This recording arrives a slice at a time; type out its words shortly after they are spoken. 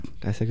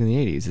Dissecting the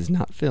 80s is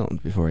not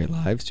filmed before a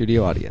live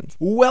studio audience.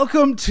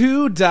 Welcome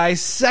to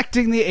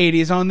Dissecting the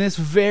 80s on this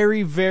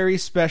very, very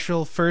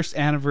special first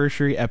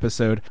anniversary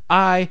episode.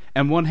 I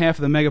am one half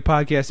of the Mega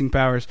Podcasting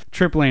Powers,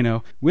 Trip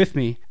Lano. With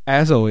me,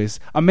 as always,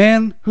 a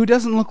man who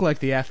doesn't look like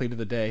the athlete of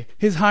the day.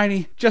 His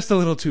hiney, just a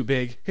little too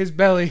big. His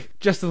belly,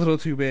 just a little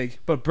too big.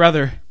 But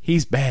brother,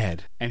 he's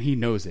bad, and he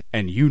knows it,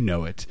 and you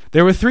know it.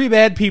 There were three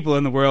bad people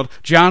in the world.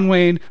 John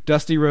Wayne,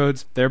 Dusty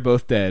Rhodes, they're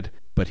both dead.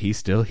 But he's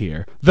still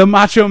here. The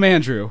Macho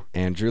Mandrew.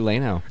 Andrew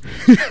Lano.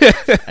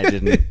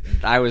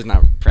 I was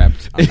not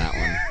prepped on that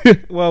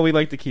one. Well, we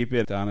like to keep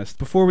it honest.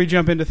 Before we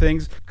jump into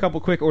things, a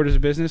couple quick orders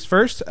of business.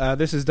 First,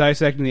 this is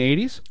Dissecting the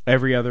 80s.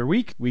 Every other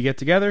week, we get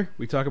together,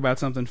 we talk about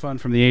something fun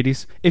from the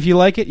 80s. If you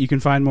like it, you can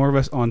find more of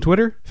us on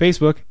Twitter,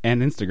 Facebook,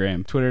 and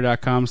Instagram.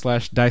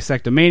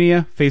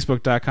 Twitter.com/Dissectomania,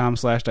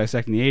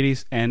 Facebook.com/Dissecting the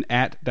 80s, and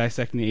at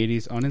Dissecting the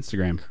 80s on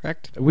Instagram.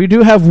 Correct. We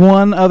do have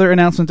one other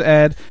announcement to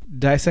add.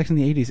 Dissecting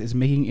the 80s is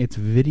making its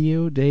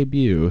video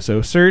debut.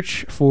 So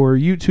search for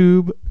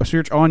YouTube,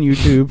 search on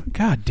YouTube.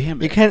 God damn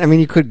it.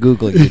 You could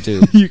Google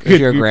YouTube if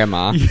you're a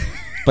grandma.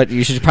 But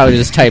you should probably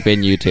just type in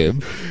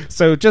YouTube.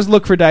 So just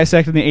look for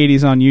Dissecting the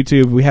 80s on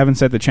YouTube. We haven't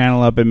set the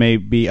channel up. It may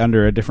be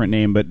under a different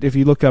name, but if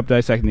you look up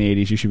Dissecting the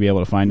 80s, you should be able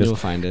to find us. You'll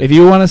find it. If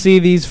you want to see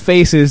these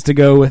faces to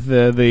go with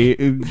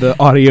the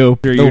audio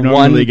the you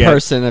normally one get.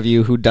 person of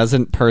you who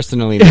doesn't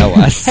personally know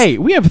us. Hey,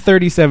 we have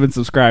 37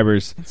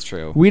 subscribers. That's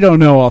true. We don't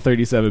know all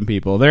 37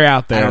 people. They're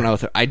out there.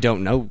 I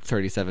don't know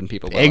 37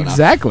 people well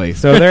exactly. enough.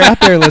 So they're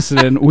out there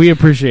listening. We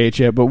appreciate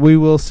you, but we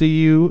will see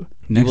you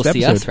next you will episode.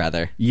 see us,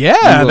 rather.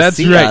 Yeah, that's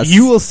right. Us.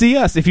 You will see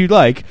us if you'd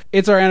like.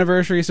 It's our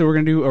anniversary, so we're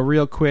going to do a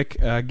real quick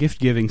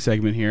gift-giving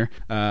segment here.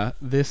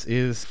 This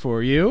is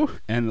for you,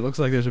 and it looks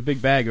like there's a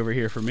big bag over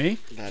here for me.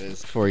 That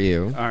is for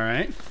you. All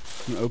right.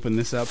 I'm going to open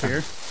this up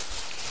here.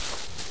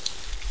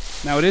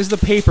 Now, it is the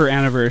paper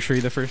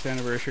anniversary, the first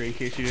anniversary, in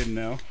case you didn't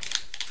know.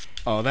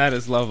 Oh, that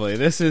is lovely.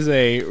 This is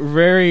a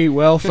very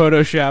well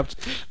photoshopped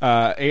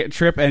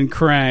Trip and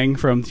Krang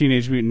from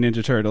Teenage Mutant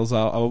Ninja Turtles.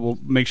 I'll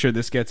make sure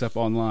this gets up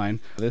online.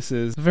 This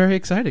is very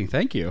exciting.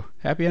 Thank you.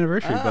 Happy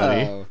anniversary,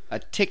 buddy. A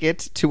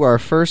ticket to our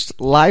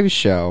first live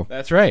show.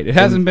 That's right. It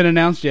hasn't been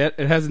announced yet.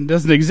 It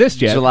doesn't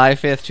exist yet. July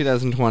 5th,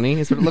 2020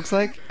 is what it looks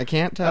like. I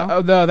can't tell. Oh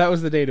no, that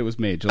was the date it was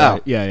made. July.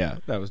 Oh. Yeah,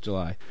 that was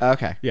July.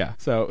 Okay. Yeah.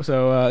 So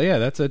yeah,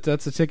 that's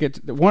a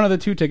ticket. One of the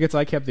two tickets.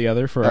 I kept the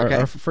other for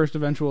our first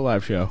eventual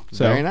live show.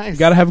 So very nice.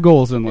 Got to have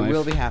goals in life. It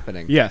will be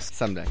happening. Yes.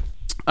 Someday.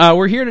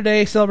 We're here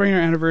today celebrating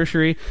our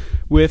anniversary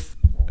with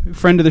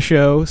friend of the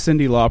show,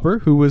 Cyndi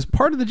Lauper, who was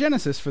part of the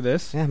genesis for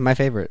this. Yeah, my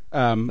favorite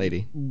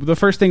lady. The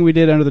first thing we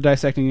did under the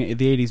Dissecting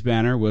the 80s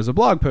banner was a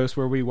blog post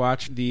where we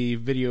watched the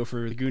video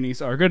for The Goonies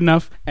Are Good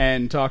Enough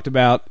and talked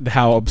about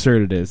how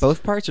absurd it is.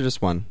 Both parts or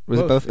just one?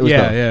 Was it both? It was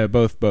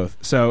both.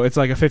 So it's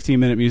like a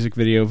 15-minute music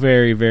video,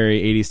 very,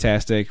 very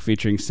 80s-tastic,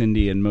 featuring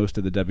Cyndi and most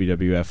of the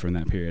WWF from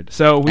that period.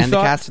 So we the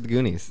cast of the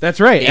Goonies. That's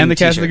right, and the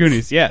cast of the t-shirts.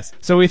 Goonies, yes.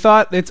 So we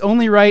thought it's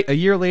only right, a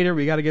year later,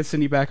 we got to get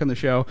Cyndi back on the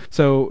show.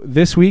 So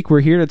this week, we're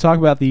here to talk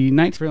about the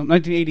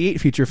 1988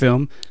 feature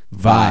film,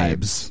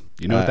 Vibes.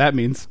 You know what that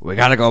means. We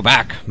gotta go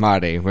back,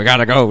 Marty. We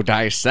gotta go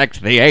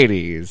dissect the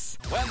 80s.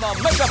 When the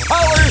Mega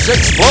Powers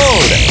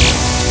explode!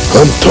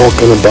 I'm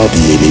talking about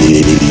the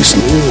 80s.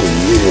 Oh,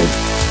 yeah.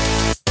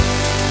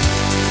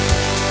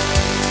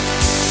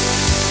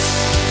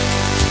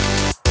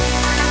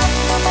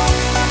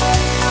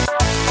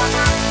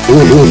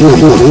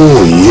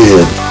 Oh,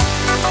 yeah.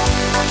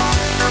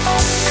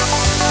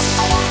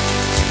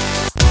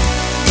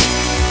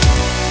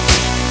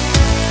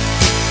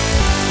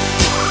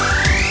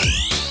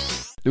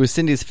 It was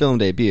Cindy's film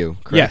debut,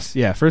 correct? Yes,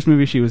 yeah, first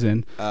movie she was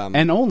in,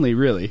 and only,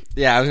 really.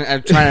 Yeah,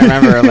 I'm trying to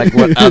remember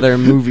what other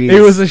movies.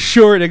 It was a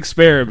short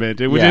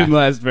experiment. It didn't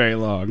last very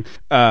long.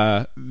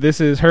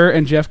 This is her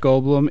and Jeff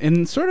Goldblum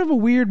in sort of a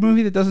weird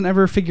movie that doesn't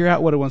ever figure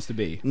out what it wants to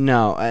be.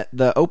 No,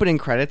 the opening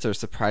credits are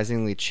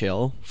surprisingly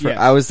chill. Yes.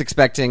 I was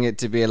expecting it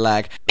to be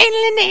like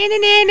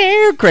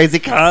crazy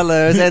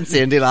colors and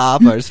Cyndi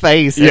Lauper's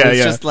face. And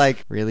it's just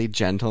like really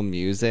gentle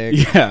music.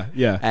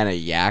 Yeah. And a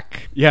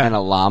yak. Yeah. And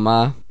a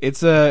llama.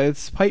 It's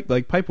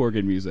pipe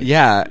organ music.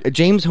 Yeah,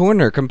 James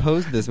Horner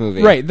composed this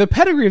movie. Right, the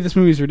pedigree of this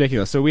movie is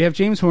ridiculous. So we have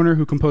James Horner,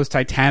 who composed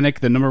Titanic,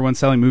 the #1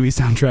 selling movie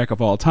soundtrack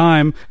of all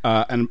time,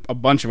 and a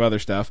bunch of other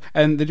stuff.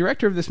 And the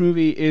director of this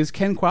movie is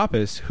Ken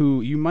Kwapis,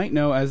 who you might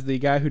know as the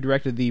guy who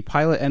directed the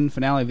pilot and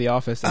finale of The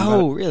Office.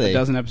 And really? A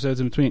dozen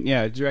episodes in between.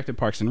 Yeah, he directed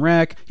Parks and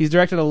Rec. He's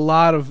directed a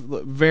lot of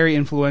very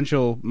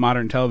influential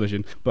modern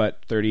television,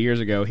 but 30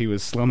 years ago he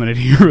was slumming it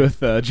here with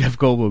Jeff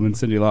Goldblum and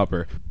Cyndi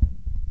Lauper.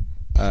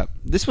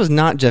 This was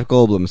not Jeff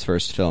Goldblum's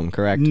first film,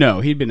 correct? No,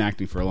 he'd been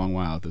acting for a long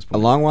while at this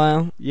point. A long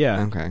while?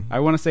 Yeah. Okay. I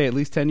want to say at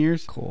least 10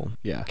 years. Cool.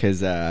 Yeah.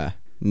 Because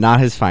not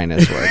his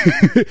finest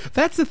work.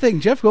 That's the thing.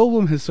 Jeff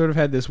Goldblum has sort of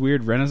had this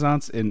weird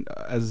renaissance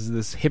as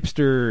this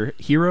hipster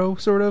hero,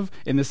 sort of,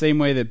 in the same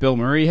way that Bill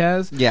Murray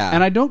has. Yeah.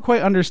 And I don't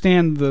quite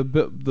understand the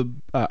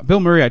Bill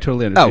Murray. I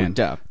totally understand. Oh,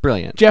 duh.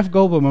 Brilliant. Jeff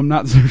Goldblum, I'm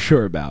not so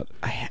sure about.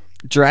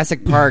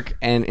 Jurassic Park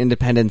and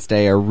Independence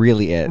Day are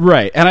really it.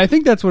 Right, and I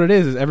think that's what it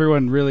is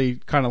everyone really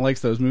kind of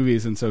likes those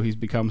movies, and so he's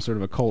become sort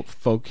of a cult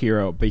folk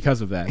hero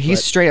because of that.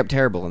 He's straight up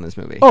terrible in this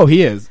movie. Oh,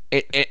 he is.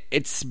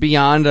 It's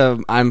beyond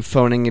I'm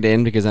phoning it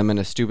in because I'm in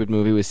a stupid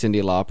movie with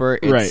Cyndi Lauper.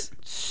 It's Right.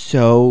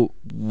 so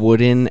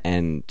wooden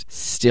and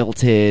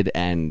stilted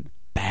and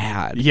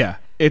bad. Yeah,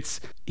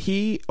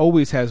 he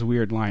always has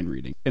weird line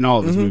reading in all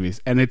of his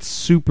movies, and it's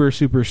super,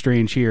 super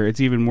strange here. It's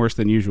even worse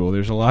than usual.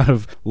 There's a lot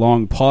of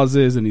long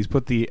pauses, and he's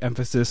put the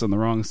emphasis on the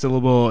wrong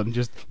syllable, and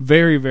just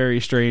very, very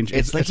strange.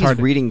 It's like it's he's hard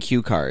to- reading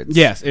cue cards.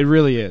 Yes, it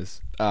really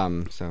is.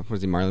 So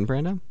was he Marlon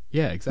Brando?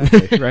 Yeah,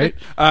 exactly. Right.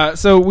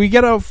 So we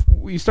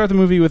start the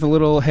movie with a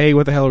little, hey,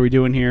 what the hell are we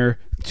doing here?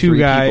 Two 3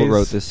 guys people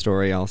wrote this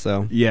story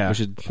also. Yeah. We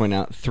should point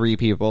out 3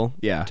 people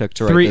took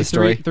to write three, this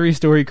story. Three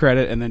story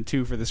credit, and then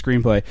 2 for the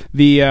screenplay.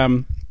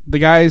 The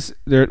guys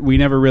that we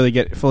never really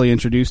get fully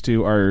introduced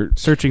to are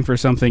searching for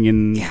something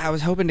in... Yeah, I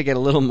was hoping to get a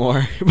little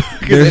more.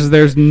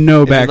 There's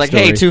no backstory. It's like,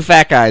 hey, 2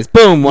 fat guys.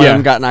 Boom, one Yeah. of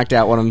them got knocked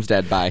out, one of them's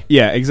dead. Bye.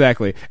 Yeah,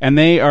 exactly. And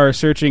they are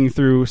searching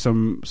through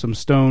some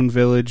stone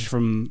village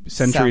from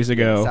centuries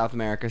ago. South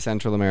America,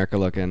 Central America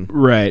looking.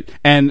 Right.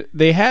 And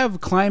they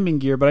have climbing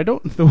gear, but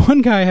the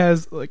one guy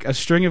has like a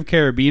string of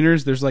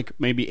carabiners. There's like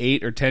maybe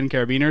 8 or 10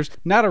 carabiners.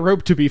 Not a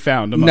rope to be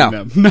found among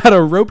them. Not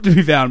a rope to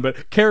be found,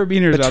 but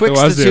carabiners out the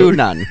Betwixt the wazoo. two,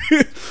 none.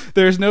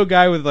 There's no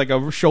guy with like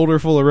a shoulder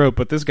full of rope,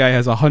 but this guy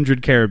has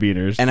 100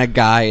 carabiners. And a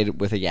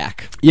guide with a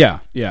yak. Yeah.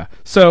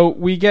 So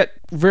we get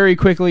very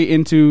quickly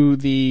into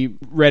the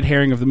red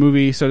herring of the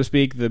movie, so to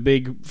speak. The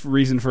big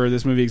reason for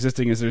this movie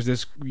existing is there's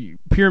this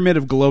pyramid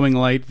of glowing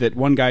light that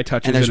one guy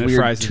touches And there's and it weird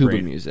fries his tuba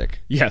brain.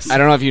 music. Yes. I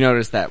don't know if you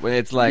noticed that. When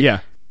it's like... Yeah.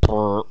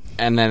 brr,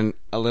 and then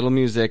a little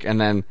music, and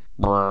then...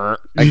 brr,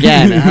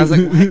 again. And I was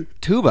like, what?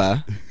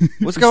 Tuba?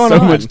 What's going so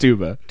on? much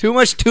tuba. Too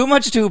much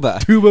tuba.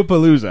 Tuba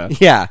Palooza.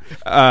 Yeah.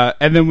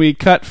 And then we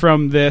cut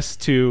from this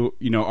to,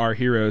 our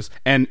heroes,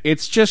 and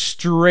it's just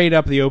straight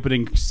up the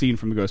opening scene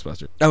from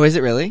Ghostbusters. Oh, is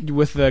it really?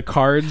 With the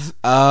cards.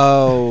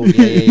 Oh,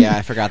 yeah.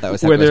 I forgot that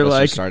was how Where they're Ghostbusters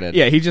like, started.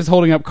 yeah, he's just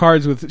holding up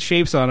cards with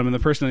shapes on them, and the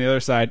person on the other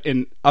side,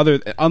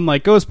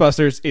 unlike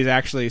Ghostbusters, is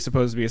actually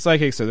supposed to be a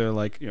psychic, so they're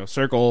like,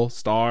 circle,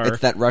 star. It's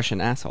that Russian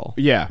asshole.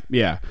 Yeah.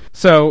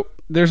 So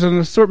there's an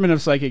assortment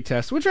of psychic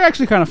tests, which are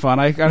actually kind of fun.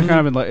 I kind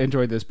of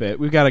enjoyed this bit.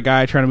 We've got a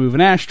guy trying to move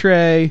an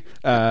ashtray.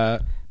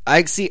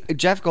 I see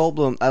Jeff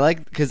Goldblum. I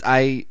like because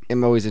I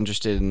am always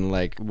interested in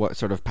like what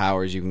sort of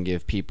powers you can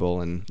give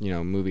people in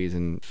movies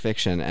and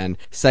fiction, and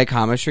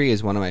psychometry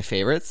is one of my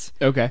favorites.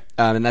 Okay,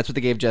 and that's what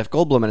they gave Jeff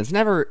Goldblum, and it's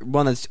never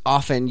one that's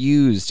often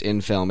used in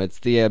film. It's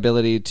the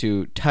ability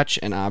to touch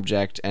an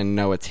object and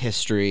know its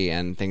history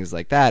and things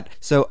like that.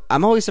 So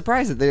I'm always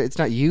surprised that it's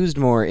not used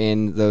more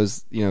in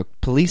those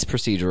police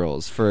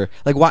procedurals for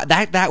like why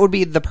that would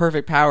be the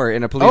perfect power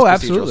in a police procedural.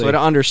 Absolutely. So I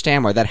don't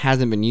understand why that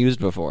hasn't been used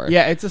before.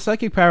 Yeah, it's a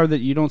psychic power that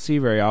you don't see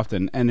very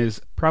often, and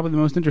is probably the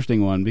most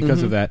interesting one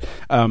because of that.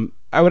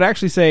 I would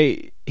actually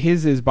say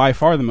his is by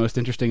far the most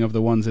interesting of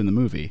the ones in the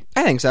movie.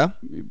 I think so.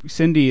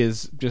 Cindy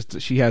is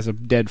she has a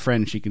dead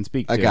friend she can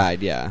speak to. A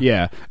guide, yeah.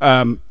 Yeah.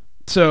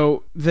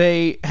 So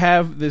they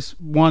have this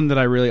one that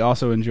I really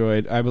also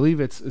enjoyed. I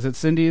believe is it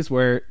Cindy's,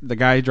 where the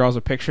guy draws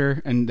a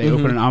picture and they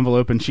open an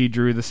envelope and she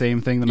drew the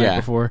same thing the night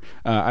before.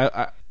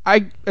 I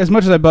as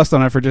much as I bust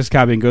on it for just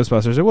copying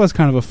Ghostbusters, it was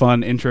kind of a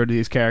fun intro to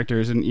these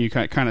characters, and you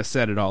kind of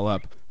set it all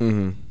up.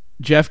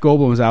 Jeff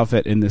Goldblum's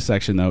outfit in this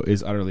section, though,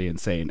 is utterly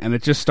insane, and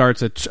it just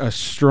starts a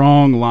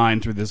strong line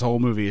through this whole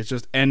movie. It's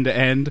just end to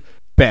end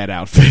bad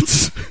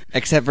outfits.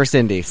 Except for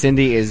Cindy.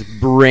 Cindy is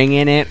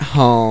bringing it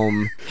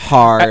home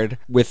hard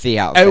with the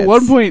outfits. At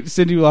one point,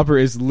 Cyndi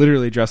Lauper is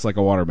literally dressed like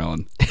a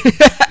watermelon.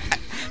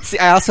 See,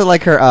 I also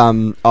like her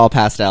all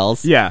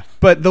pastels. Yeah,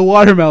 but the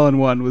watermelon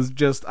one was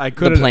just I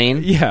couldn't. The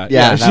plane? Yeah.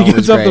 that She one was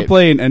gets off the great.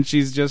 plane and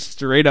she's just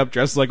straight up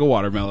dressed like a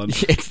watermelon.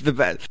 It's the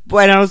best.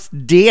 Buenos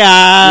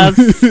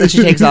dias. And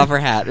she takes off her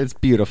hat. It's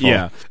beautiful.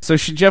 Yeah. So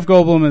Jeff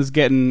Goldblum is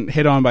getting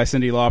hit on by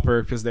Cyndi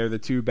Lauper because they're the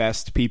two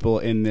best people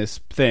in this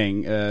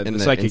thing, In the the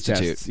psychic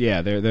institute. tests.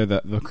 Yeah, they're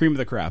the cream of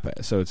the crop,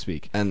 so to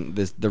speak. And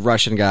the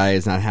Russian guy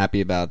is not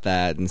happy about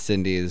that, and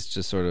Cindy is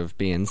just sort of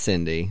being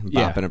Cindy,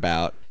 Yeah. bopping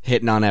about,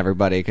 hitting on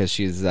everybody because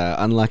she's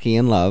unlucky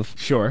in love.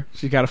 Sure,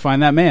 she's got to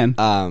find that man.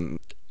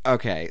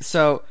 Okay,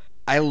 so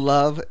I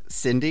love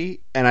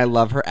Cindy, and I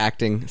love her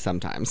acting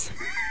sometimes.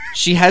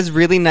 She has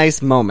really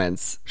nice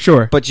moments.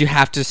 Sure. But you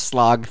have to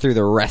slog through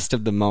the rest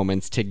of the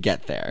moments to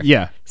get there.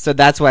 Yeah. So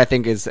that's what I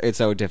think it's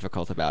so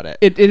difficult about it.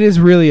 It is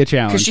really a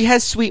challenge. Because she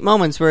has sweet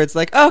moments where it's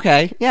like,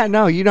 okay, yeah,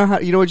 no, you know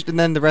what, and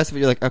then the rest of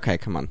it, you're like, okay,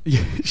 come on.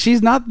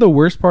 She's not the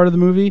worst part of the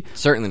movie,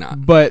 Certainly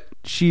not. but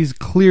she's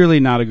clearly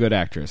not a good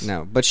actress.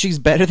 No, but she's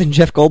better than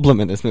Jeff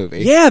Goldblum in this movie.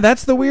 Yeah,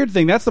 that's the weird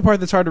thing. That's the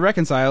part that's hard to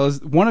reconcile.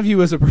 Is one of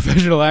you is a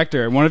professional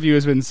actor, and one of you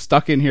has been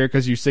stuck in here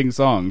because you sing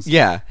songs.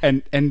 Yeah.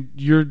 and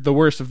you're the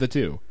worst of the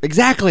two.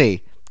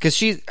 Exactly.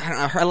 Because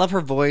I love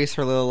her voice,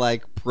 her little,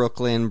 like,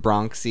 Brooklyn,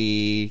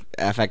 Bronxy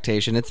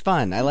affectation. It's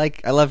fun. I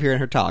love hearing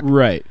her talk.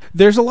 Right.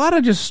 There's a lot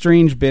of just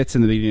strange bits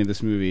in the beginning of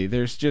this movie.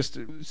 There's just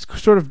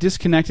sort of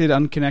disconnected,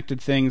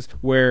 unconnected things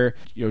where,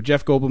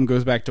 Jeff Goldblum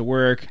goes back to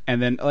work,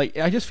 and then,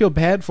 I just feel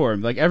bad for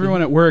him.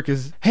 Everyone at work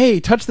is, hey,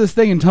 touch this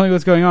thing and tell me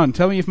what's going on.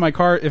 Tell me if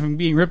I'm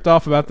being ripped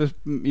off about this,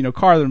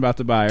 car that I'm about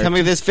to buy. Tell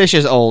me if this fish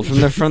is old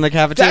from the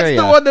cafeteria.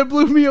 That's the one that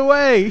blew me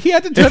away. He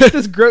had to touch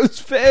this gross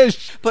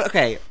fish. But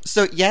okay,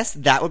 so yes,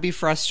 that would be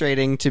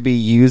frustrating to be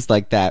used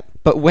like that.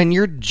 But when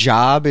your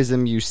job is a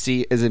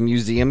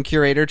museum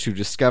curator to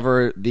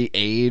discover the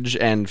age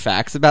and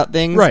facts about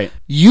things, right,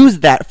 use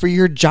that for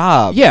your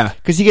job. Yeah,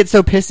 because he gets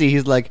so pissy.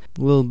 He's like,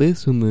 "Well,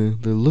 based on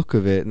the look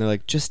of it," and they're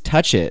like, "Just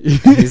touch it."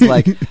 And he's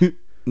like,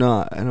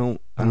 "No, I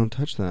don't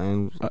touch that.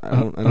 I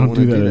don't want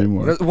to do that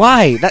anymore."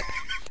 Why?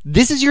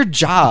 This is your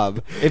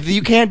job. If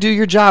you can't do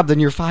your job,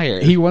 then you're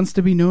fired. He wants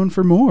to be known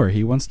for more.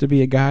 He wants to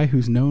be a guy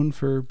who's known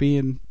for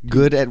being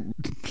good at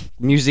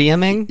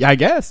museuming. I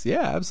guess.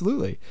 Yeah,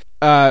 absolutely.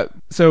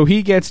 So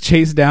he gets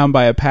chased down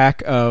by a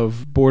pack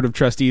of Board of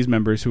Trustees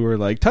members who are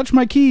like, touch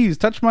my keys,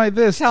 touch my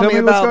this, tell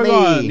me what's going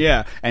on.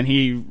 Yeah, and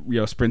he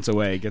sprints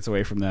away, gets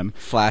away from them.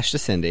 Flash to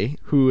Cindy,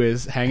 who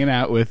is hanging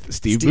out with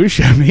Steve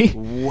Buscemi.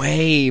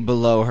 Way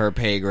below her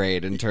pay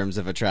grade in terms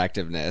of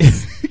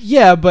attractiveness.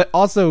 Yeah, but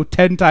also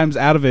 10 times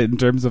out of it in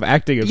terms of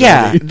acting ability.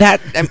 Yeah,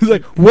 that...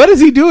 like, what is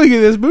he doing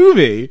in this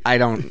movie? I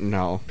don't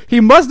know. He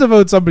must have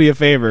owed somebody a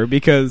favor,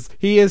 because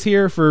he is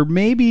here for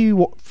maybe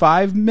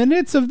 5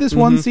 minutes of this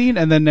one scene,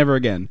 and then never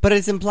again. But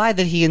it's implied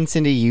that he and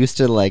Cindy used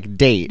to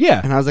date.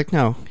 Yeah. And I was like,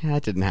 no,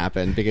 that didn't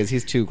happen because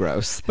he's too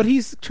gross. But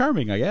he's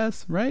charming, I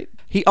guess, right?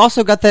 He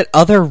also got that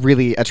other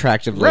really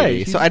attractive lady.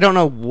 Right. So I don't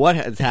know what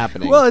is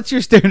happening. Well, it's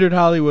your standard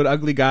Hollywood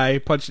ugly guy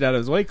punched out of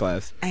his weight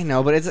class. I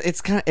know, but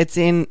it's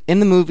in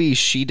the movie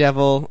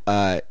She-Devil,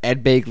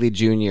 Ed Begley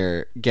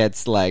Jr.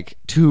 gets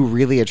 2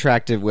 really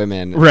attractive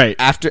women. Right.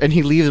 And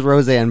he leaves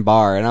Roseanne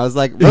Barr, and I was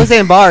like,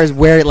 Roseanne Barr is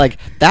where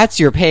that's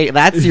your pay,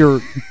 that's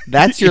your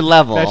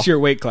level. That's your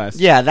weight class.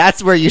 Yeah,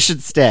 that's where you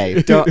should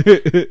stay. Don't...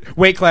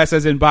 weight class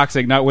as in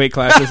boxing, not weight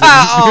class as in...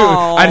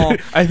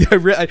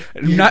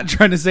 I'm not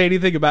trying to say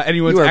anything about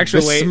anyone's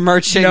actual weight.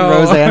 Besmirching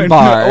Roseanne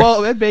Barr. No.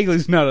 Well, Ed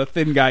Begley's not a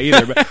thin guy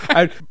either,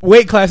 but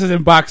weight class as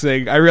in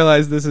boxing. I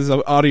realize this is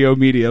an audio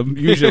medium,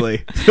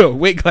 usually. So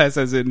weight class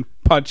as in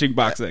punching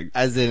boxing.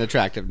 As in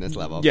attractiveness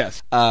level.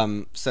 Yes.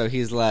 So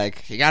he's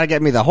like, you gotta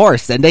get me the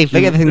horse, and they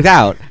figure things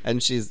out.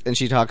 And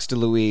she talks to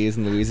Louise,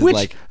 and Louise is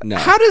like, no.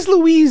 How does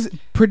Louise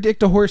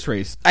predict a horse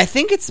race? I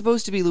think it's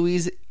supposed to be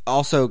Louise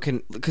also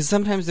can, because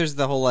sometimes there's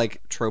the whole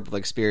trope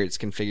of spirits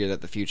can figure out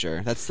the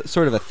future. That's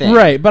sort of a thing.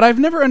 Right, but I've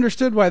never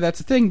understood why that's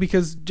a thing,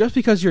 because just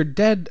because you're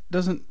dead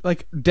doesn't,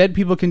 dead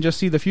people can just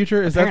see the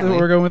future? Is Apparently. That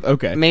what we're going with?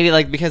 Okay.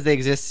 Maybe because they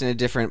exist in a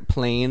different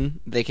plane,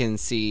 they can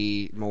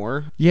see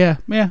more. Yeah,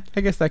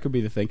 I guess that could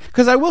be the thing.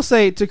 Because I will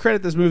say, to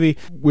credit this movie,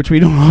 which we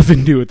don't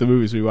often do with the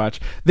movies we watch,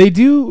 they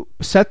do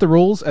set the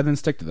rules and then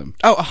stick to them.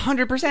 Oh,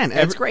 100%.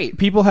 That's great.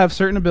 People have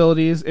certain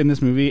abilities in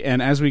this movie,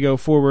 and as we go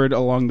forward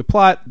along the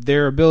plot,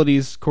 their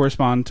abilities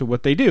correspond to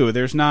what they do.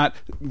 There's not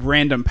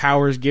random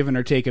powers given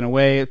or taken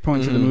away at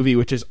points of the movie,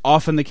 which is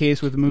often the case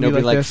with a movie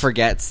Nobody like this.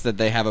 Forgets that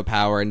they have a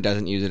power and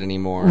doesn't use it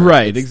anymore.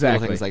 Right,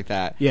 exactly. Things like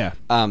that. Yeah.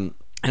 And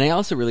I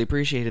also really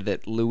appreciated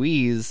that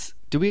Louise...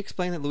 Did we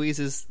explain that Louise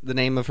is the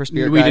name of her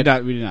spirit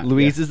guide? We did not.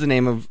 Louise is the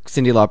name of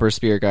Cyndi Lauper's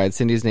spirit guide.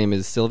 Cindy's name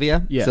is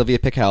Sylvia. Yeah. Sylvia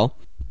Pickell.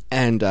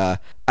 And I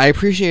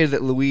appreciated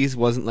that Louise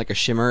wasn't a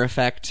shimmer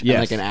effect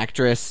and an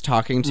actress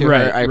talking to her.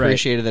 I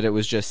appreciated that it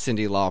was just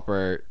Cyndi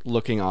Lauper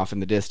looking off in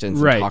the distance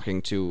and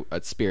talking to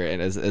a spirit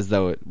as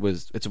though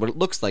it's what it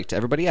looks like to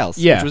everybody else,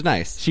 which was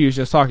nice. She was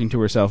just talking to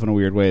herself in a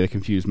weird way that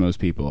confused most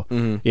people.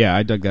 Mm-hmm. Yeah,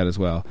 I dug that as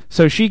well.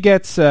 So she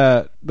gets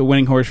the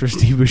winning horse for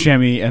Steve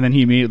Buscemi, and then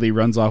he immediately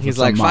runs off He's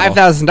with like,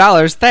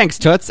 $5,000, thanks,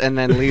 Toots, and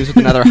then leaves with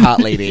another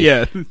hot lady.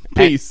 Yeah,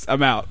 peace,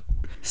 I'm out.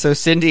 So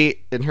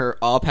Cindy, in her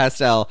all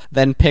pastel,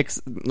 then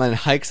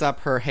hikes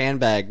up her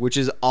handbag, which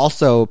is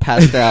also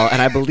pastel,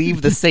 and I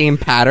believe the same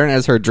pattern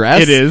as her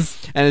dress. It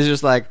is. And is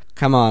just like,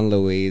 come on,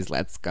 Louise,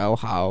 let's go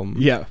home.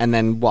 Yeah. And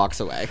then walks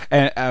away.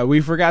 And we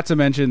forgot to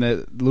mention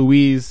that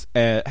Louise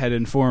had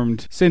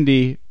informed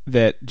Cindy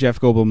that Jeff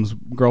Goldblum's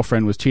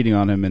girlfriend was cheating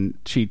on him, and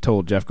she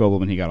told Jeff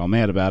Goldblum, and he got all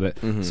mad about it.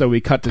 Mm-hmm. So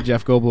we cut to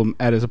Jeff Goldblum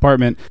at his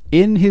apartment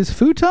in his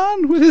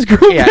futon with his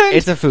girlfriend. Yeah,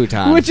 it's a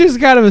futon. Which is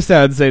kind of a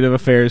sad state of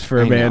affairs for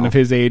a man of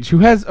his age who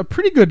has a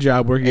pretty good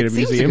job working at a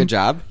museum. It seems a good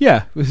job.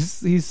 Yeah,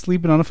 he's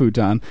sleeping on a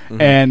futon.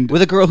 Mm-hmm. And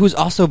with a girl who's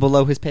also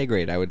below his pay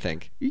grade, I would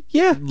think.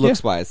 Yeah.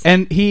 Looks-wise.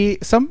 And he,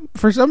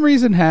 for some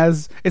reason,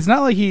 it's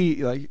not like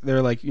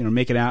they're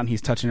making out and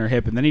he's touching her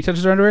hip and then he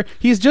touches her underwear.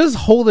 He's just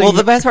holding... Well,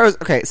 the best part was,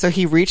 okay, so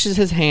he reaches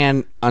his hand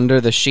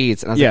under the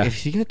sheets, and I was like, is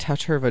he going to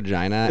touch her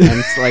vagina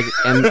and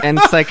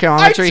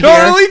psychometry here?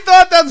 I totally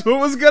thought that's what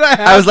was going to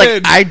happen. I was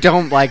like, I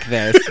don't like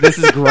this. This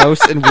is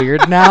gross and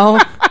weird now.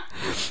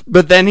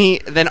 But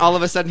then all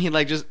of a sudden he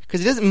because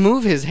he doesn't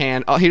move his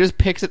hand, he just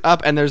picks it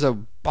up and there's a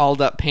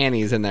balled up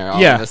panties in there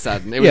all of a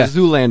sudden. It was a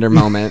Zoolander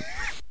moment.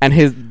 And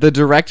the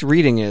direct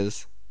reading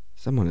is,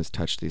 someone has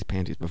touched these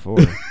panties before.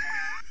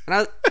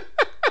 And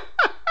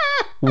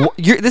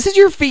this is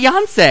your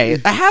fiance.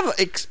 I have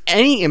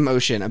any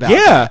emotion about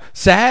that.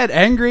 Sad,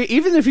 angry.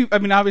 Even if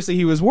obviously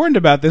he was warned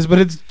about this, but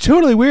it's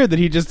totally weird that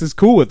he just is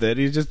cool with it.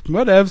 He's just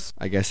whatevs.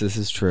 I guess this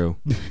is true.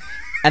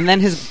 And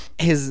then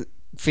his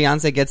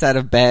fiance gets out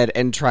of bed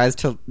and tries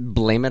to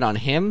blame it on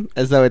him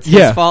as though it's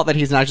his fault that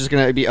he's not just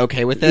going to be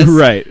okay with this.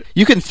 Right.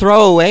 You can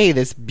throw away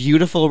this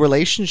beautiful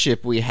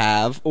relationship we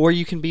have, or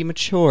you can be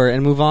mature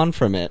and move on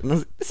from it.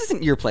 And this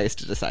isn't your place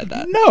to decide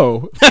that.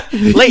 No.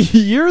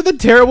 You're the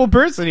terrible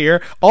person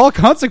here. All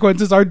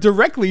consequences are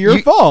directly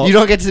your fault. You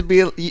don't get to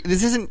be...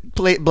 This isn't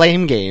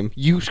blame game.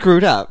 You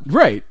screwed up.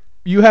 Right.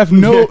 You have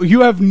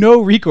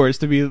no recourse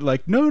to be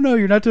like, no,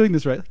 you're not doing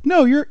this right.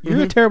 No, you're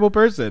a terrible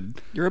person.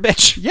 You're a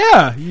bitch.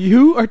 Yeah,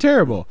 you are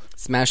terrible.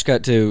 Smash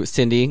cut to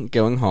Cindy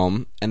going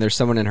home, and there's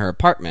someone in her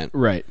apartment.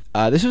 Right.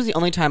 This was the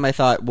only time I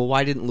thought, well,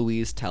 why didn't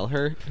Louise tell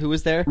her who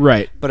was there?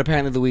 Right. But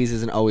apparently Louise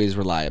isn't always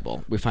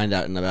reliable. We find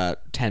out in about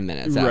 10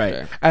 minutes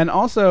after. Right. And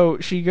also,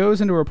 she goes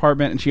into her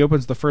apartment, and she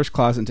opens the first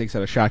closet and takes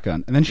out a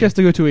shotgun. And then she has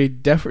to go to a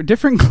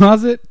different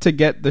closet to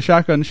get the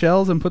shotgun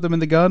shells and put them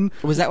in the gun.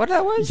 Was that what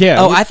that was? Yeah.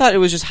 Oh, I thought it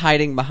was just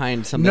hiding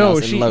behind something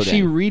else and loading.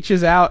 She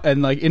reaches out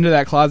and into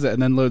that closet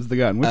and then loads the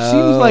gun, which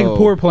seems like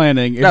poor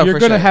planning. If you're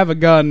going to have a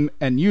gun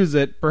and use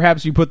it,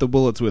 perhaps you put the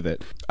bullets with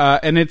it.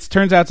 And it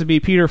turns out to be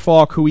Peter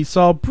Falk, who we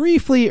saw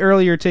briefly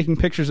earlier taking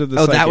pictures of the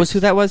psychics. That was who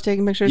that was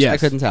taking pictures? Yes. I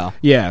couldn't tell.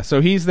 Yeah, so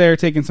he's there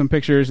taking some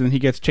pictures, and he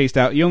gets chased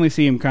out. You only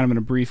see him kind of in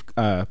a brief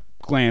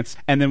glance,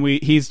 and then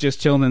he's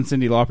just chilling in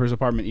Cyndi Lauper's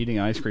apartment eating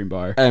an ice cream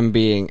bar.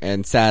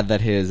 And sad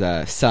that his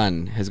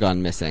son has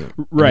gone missing.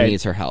 Right. And he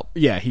needs her help.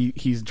 Yeah,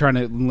 he's trying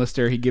to enlist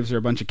her. He gives her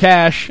a bunch of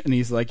cash, and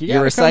he's like,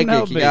 you're a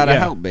psychic, you gotta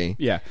help me.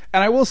 Yeah.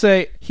 And I will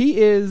say, he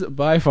is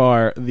by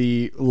far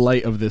the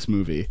light of this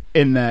movie,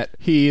 in that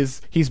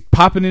he's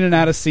popping in and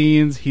out of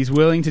scenes. He's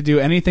willing to do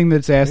anything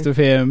that's asked of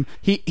him.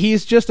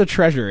 He's just a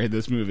treasure in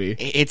this movie.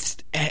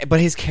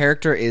 But his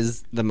character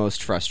is the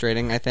most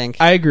frustrating, I think.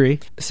 I agree.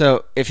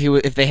 So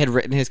if they had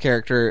written his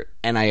character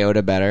an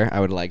iota better, I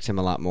would have liked him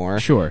a lot more.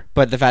 Sure.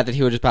 But the fact that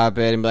he would just pop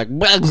in and be like,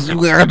 and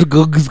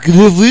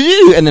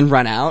then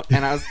run out,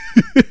 and I was...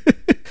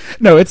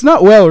 No, it's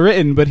not well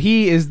written, but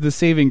he is the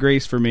saving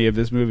grace for me of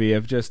this movie.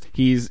 Of just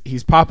he's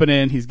popping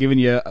in, he's giving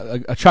you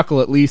a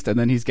chuckle at least, and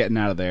then he's getting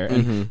out of there.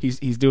 And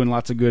he's doing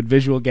lots of good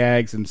visual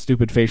gags and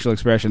stupid facial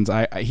expressions.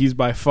 He's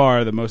by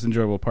far the most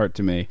enjoyable part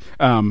to me.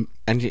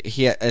 And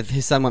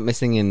his son went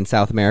missing in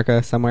South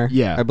America somewhere,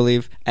 I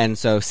believe. And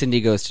so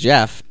Cindy goes to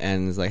Jeff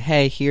and is like,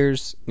 hey,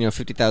 here's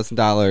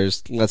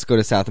 $50,000. Let's go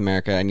to South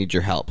America. I need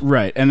your help.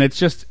 Right. And it's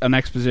just an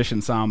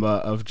exposition samba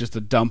of just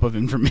a dump of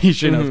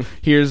information of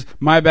here's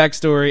my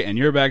backstory and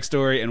your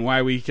backstory and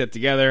why we get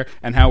together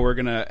and how we're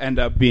going to end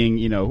up being,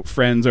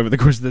 friends over the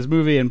course of this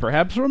movie and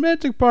perhaps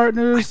romantic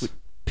partners.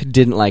 I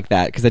didn't like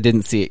that because I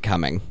didn't see it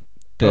coming.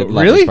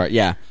 Really? Part.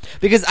 Yeah.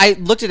 Because I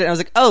looked at it and I was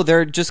like, oh,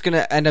 they're just going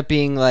to end up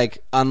being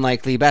like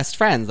unlikely best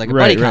friends, like a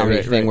buddy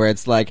comedy thing where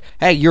it's like,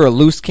 hey, you're a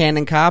loose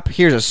cannon cop.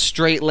 Here's a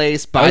straight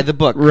lace by the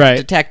book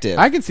detective.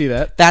 I can see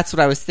that. That's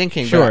what I was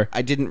thinking. Sure. But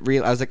I didn't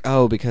realize. I was like,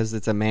 oh, because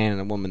it's a man and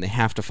a woman, they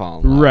have to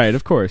fall in love. Right.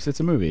 Of course. It's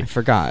a movie. I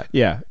forgot.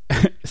 Yeah.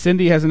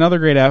 Cindy has another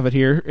great outfit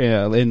here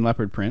in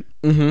leopard print.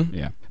 Mm-hmm.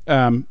 Yeah.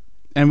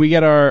 And we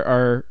get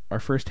our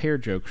first hair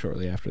joke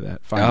shortly after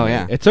that. Finally. Oh,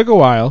 yeah. It took a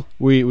while.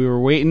 We were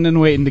waiting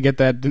to get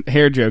that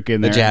hair joke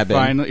in there. The jab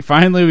in.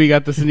 Finally, we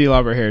got the Cyndi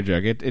Lauper hair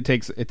joke. It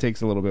takes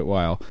a little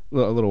while.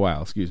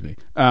 Excuse me.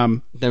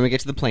 Then we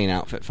get to the plain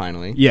outfit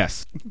finally.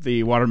 Yes,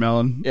 the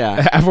watermelon.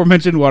 Yeah,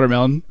 aforementioned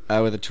watermelon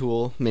with a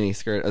tulle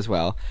miniskirt as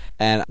well.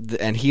 And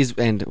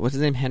what's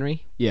his name?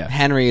 Henry. Yeah,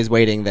 Henry is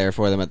waiting there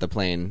for them at the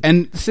plane.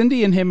 And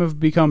Cindy and him have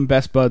become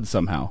best buds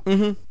somehow.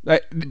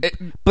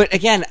 Mm-hmm. But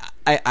again,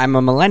 I'm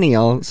a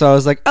millennial, so I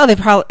was like, oh, they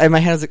probably. In my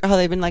head, I was like, oh,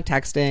 they've been like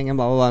texting and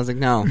blah blah blah. I was like,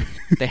 no,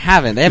 they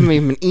haven't. They haven't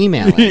even been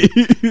emailing.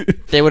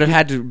 They would have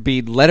had to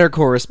be letter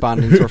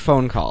correspondence or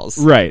phone calls.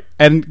 Right.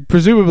 And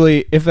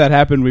presumably, if that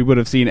happened, we would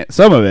have seen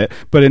some of it.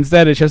 But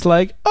instead, it's just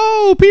like,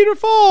 oh, Peter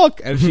Falk,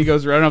 and she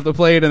goes running off the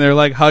plane, and they're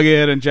like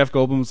hugging, and Jeff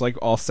Goldblum's like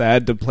all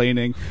sad,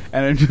 complaining,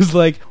 and I'm just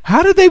like,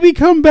 how did they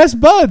become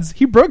best buds?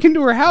 He broke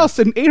into her house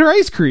and ate her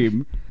ice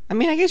cream. I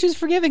mean, I guess she's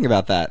forgiving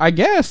about that. I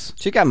guess.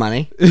 She got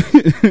money.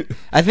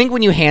 I think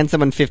when you hand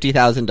someone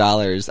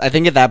 $50,000, I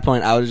think at that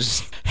point I was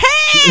just,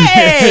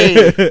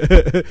 hey!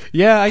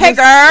 Yeah, I hey,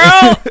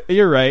 guess. Girl!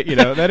 You're right.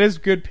 That is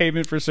good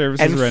payment for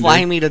services and rendered.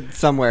 fly me to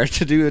somewhere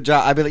to do a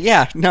job. I'd be like,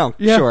 yeah,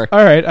 sure.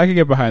 All right, I can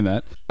get behind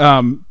that.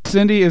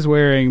 Cindy is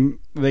wearing...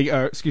 They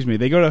go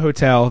to a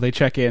hotel, they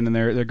check in, and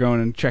they're going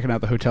and checking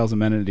out the hotel's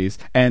amenities.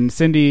 And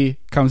Cindy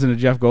comes into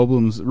Jeff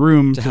Goldblum's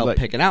room to help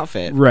pick an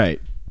outfit. Right.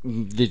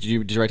 Did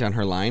you write down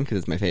her line? Because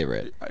it's my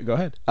favorite. Go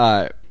ahead.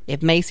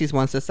 If Macy's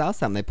wants to sell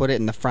something, they put it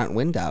in the front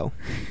window.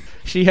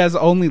 She has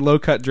only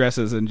low-cut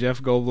dresses, and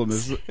Jeff Goldblum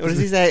is... What does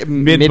he say?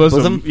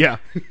 Mid-bosom? Yeah.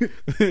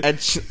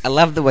 I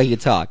love the way you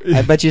talk.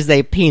 I bet you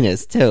say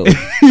penis, too.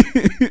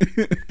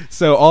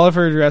 So all of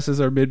her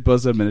dresses are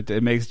mid-bosom, and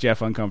it makes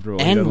Jeff uncomfortable.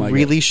 He doesn't And like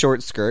really it.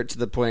 short skirt to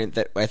the point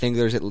that I think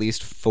there's at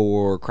least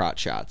 4 crotch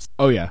shots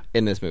Oh, yeah.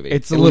 in this movie.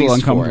 It's a At little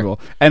least 4.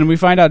 uncomfortable. And we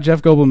find out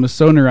Jeff Goldblum is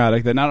so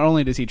neurotic that not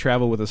only does he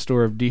travel with a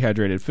store of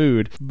dehydrated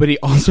food, but he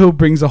also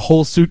brings a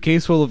whole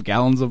suitcase full of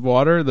gallons of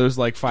water. There's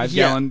like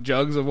 5-gallon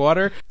jugs of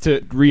water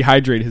to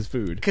rehydrate his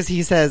food. Because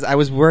he says, I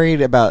was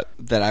worried about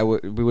that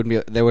there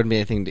wouldn't be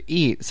anything to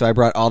eat, so I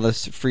brought all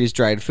this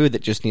freeze-dried food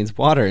that just needs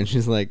water. And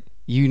she's like,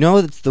 you know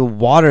it's the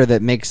water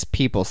that makes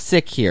people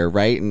sick here,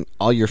 right? And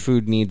all your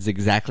food needs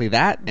exactly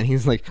that? And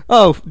he's like,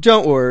 oh,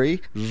 don't worry.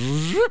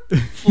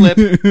 Flip.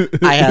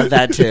 I have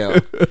that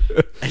too.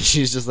 And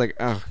she's just like,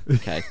 oh,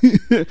 okay.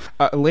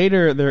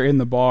 Later, they're in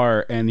the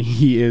bar, and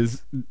he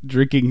is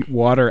drinking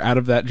water out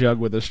of that jug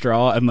with a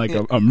straw and like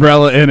an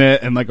umbrella in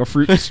it and like a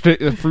fruit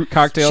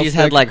cocktail She's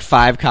stick. had like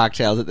 5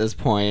 cocktails at this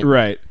point.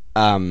 Right.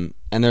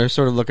 And they're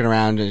sort of looking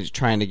around and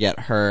trying to get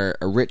her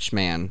a rich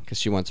man because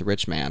she wants a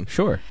rich man.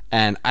 Sure.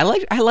 And I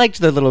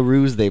liked the little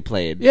ruse they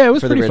played. Yeah, it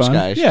was for the pretty rich fun.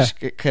 guy. Yeah.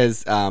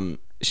 Because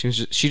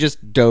she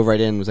just dove right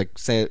in and was like,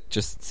 say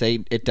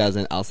it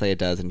doesn't. I'll say it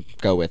does, and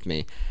go with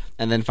me.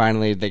 And then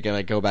finally they can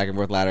like go back and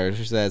forth louder.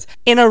 She says,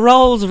 in a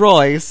Rolls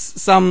Royce,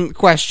 some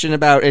question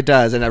about it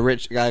does. And a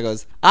rich guy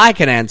goes, I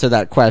can answer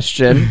that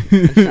question.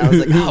 And I was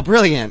like, oh,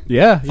 brilliant.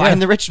 Yeah.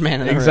 Find the rich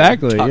man in the room.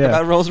 Exactly. Talk yeah.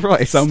 about Rolls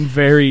Royce. Some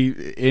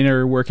very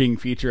inner working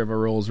feature of a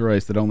Rolls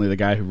Royce that only the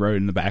guy who rode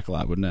in the back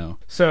lot would know.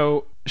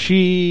 So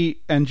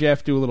she and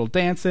Jeff do a little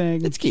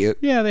dancing. It's cute.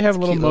 Yeah, they have a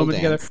little cute little moment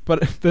together. dance.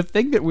 But the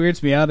thing that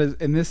weirds me out is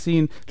in this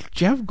scene,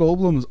 Jeff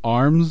Goldblum's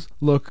arms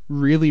look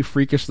really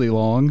freakishly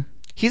long.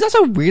 He's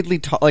also weirdly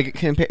tall,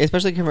 like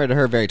especially compared to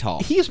her, very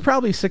tall. He's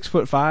probably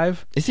 6'5".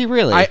 Is he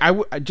really?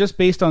 I just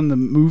based on the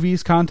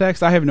movie's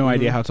context, I have no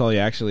idea how tall he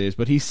actually is,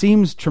 but he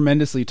seems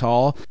tremendously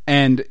tall,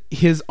 and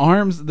his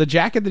arms, the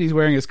jacket that he's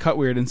wearing is cut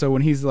weird, and so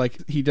when he's like,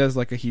 he does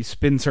like he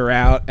spins her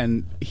out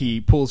and he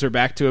pulls her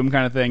back to him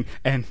kind of thing,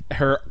 and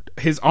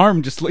his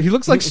arm he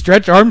looks like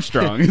Stretch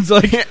Armstrong. It's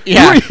like,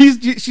 Yeah.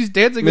 she's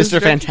dancing with Mr.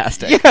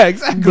 Fantastic. Yeah,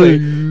 exactly.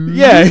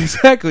 Yeah,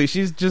 exactly.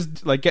 She's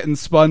just like getting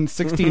spun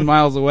 16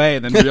 miles away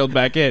and then reeled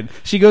back in.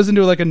 She goes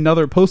into like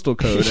another postal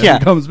code and Yeah.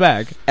 comes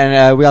back.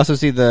 And we also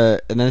see and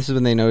then this is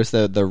when they notice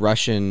the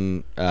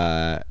Russian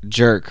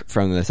jerk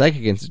from the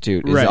Psychic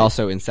Institute is Right.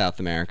 also in South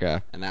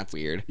America, and that's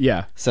weird.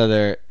 Yeah. So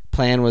their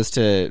plan was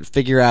to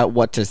figure out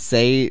what to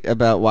say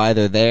about why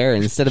they're there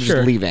instead of Sure.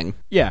 just leaving.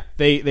 Yeah,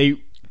 they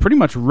pretty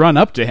much run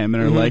up to him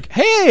and are like,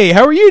 "Hey,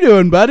 how are you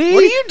doing, buddy?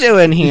 What are you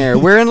doing here?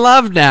 We're in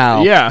love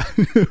now. Yeah,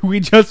 we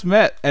just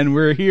met and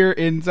we're here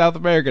in South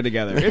America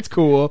together. It's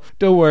cool.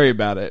 Don't worry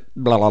about it."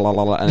 Blah, blah, blah,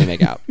 blah, blah, and they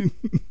make out.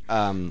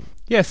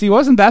 Yeah, see,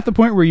 wasn't that the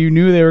point where you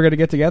knew they were going to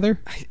get together?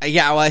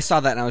 Yeah, well, I saw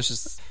that and I was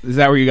just... Is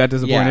that where you got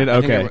disappointed?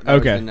 I think Okay, that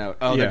was okay. the note.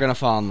 Oh, Yeah. they're gonna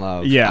fall in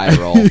love. Yeah. Eye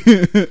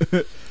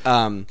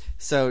roll.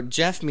 So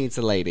Jeff meets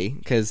a lady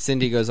because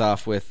Cindy goes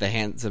off with the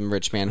handsome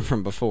rich man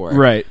from before,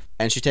 Right.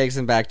 And she takes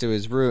him back to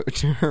his room,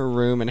 to her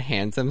room, and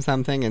hands him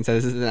something and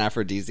says, "This is an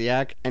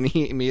aphrodisiac." And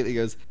he immediately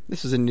goes,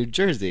 "This was in New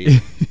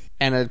Jersey."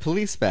 And a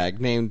police bag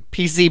named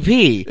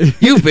PCP.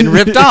 You've been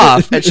ripped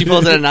off. And she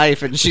pulls out a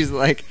knife and she's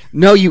like,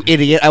 "No, you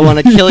idiot! I want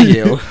to kill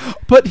you."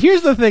 But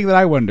here's the thing that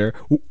I wonder.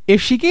 If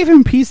she gave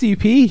him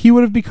PCP, he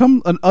would have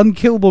become an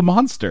unkillable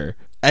monster.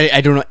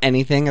 I don't know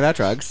anything about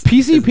drugs.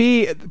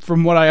 PCP,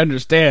 from what I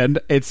understand,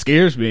 it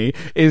scares me,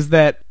 is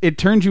that it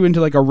turns you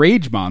into like a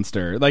rage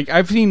monster. Like,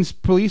 I've seen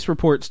police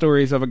report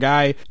stories of a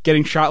guy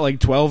getting shot like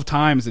 12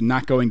 times and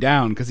not going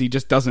down because he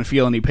just doesn't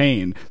feel any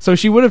pain. So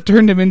she would have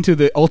turned him into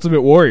the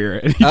ultimate warrior,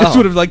 and he just Oh.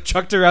 would have like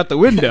chucked her out the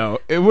window.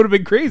 It would have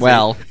been crazy.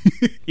 Well.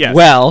 yes.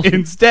 Well.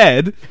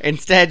 Instead,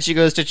 Instead, she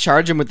goes to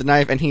charge him with the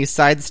knife, and he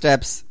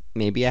sidesteps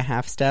maybe a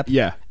half step.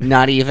 Yeah.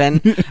 Not even.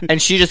 And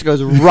she just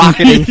goes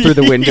rocketing through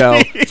the window,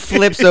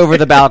 flips over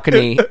the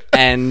balcony,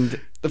 and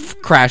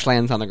crash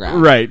lands on the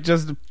ground. right,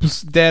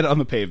 just dead on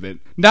the pavement.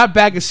 Not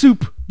bag of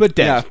soup, but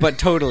dead. Yeah, but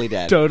totally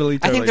dead. Totally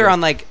I think dead. they're on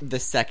like the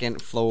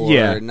second floor,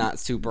 Yeah. not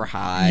super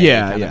high,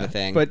 yeah, kind yeah. of a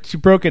thing. But she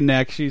broke a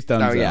neck. She's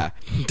done. Oh yeah,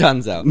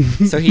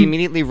 Dunzo. So he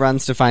immediately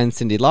runs to find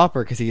Cyndi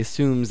Lauper because he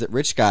assumes that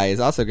Rich Guy is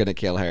also going to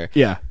kill her.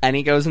 Yeah. and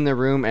he goes in the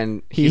room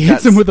and He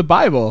hits him with a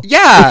Bible.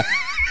 yeah.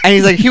 And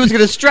he's like, he was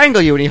going to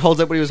strangle you, and he holds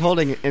up what he was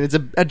holding, and it's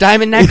a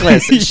diamond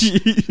necklace. And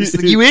she's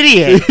like, you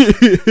idiot.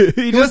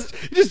 he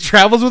just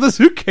travels with a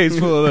suitcase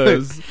full of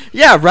those.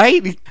 Yeah,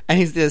 right? And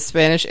he's the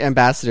Spanish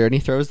ambassador, and he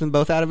throws them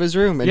both out of his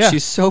room. And Yeah.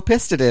 she's so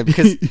pissed at him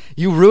because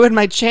you ruined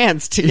my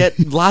chance to get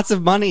lots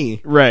of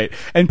money. Right.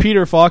 And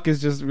Peter Falk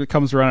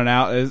comes running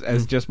out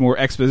as just more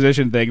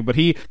exposition thing, but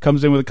he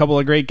comes in with a couple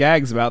of great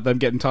gags about them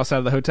getting tossed out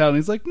of the hotel, and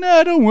he's like,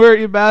 "No, don't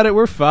worry about it.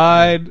 We're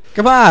fine."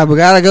 Come on, we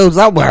gotta go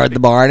somewhere in the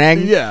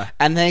morning. Yeah.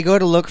 And they go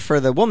to look for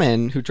the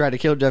woman who tried to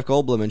kill Jeff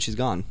Goldblum, and she's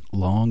gone.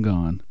 Long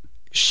gone.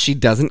 She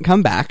doesn't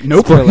come back.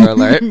 Nope. Spoiler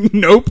alert.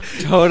 Nope.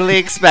 Totally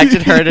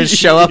expected her to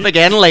show up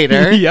again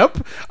later.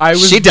 Yep.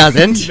 She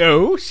doesn't.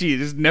 No, she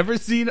has never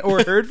seen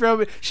or heard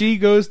from it. She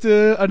goes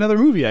to another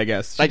movie, I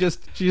guess.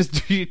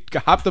 She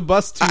hopped the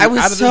bus to I out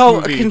was of so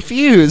this movie.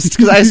 confused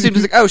because I assumed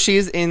it was like, oh,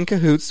 she's in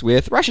cahoots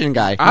with Russian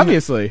guy.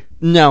 Obviously.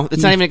 No,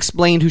 it's not even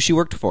explained who she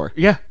worked for.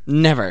 Yeah.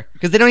 Never.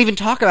 Because they don't even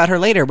talk about her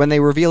later when they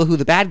reveal who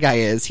the bad guy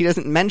is. He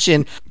doesn't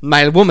mention,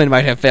 my woman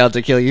might have failed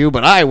to kill you,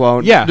 but I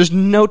won't. Yeah. There's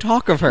no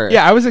talk of her.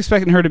 Yeah, I was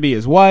expecting her to be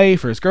his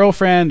wife or his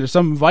girlfriend or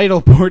some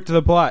vital part to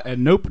the plot,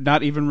 and nope,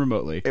 not even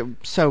remotely.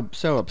 So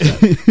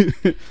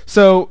upset.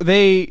 So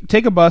they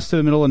take a bus to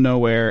the middle of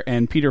nowhere,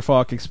 and Peter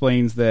Falk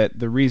explains that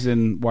the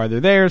reason why they're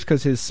there is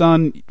because his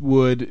son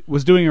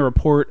was doing a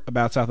report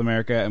about South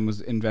America and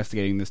was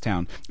investigating this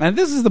town. And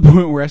this is the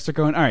point where I start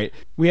going, all right,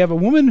 we have a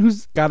woman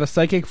who's got a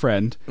psychic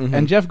friend,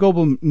 and Jeff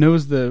Goldblum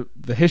knows the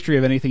history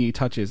of anything he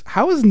touches.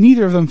 How has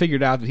neither of them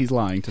figured out that he's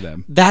lying to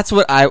them? That's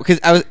what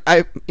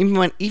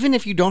even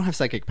if you don't have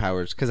psychic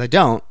powers, because I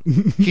don't,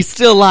 he's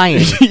still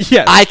lying.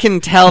 Yes. I can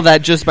tell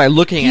that just by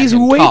looking He's at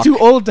him way talk. too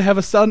old to have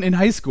a son in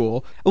high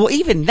school. Well,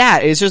 even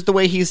that is just the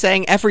way he's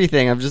saying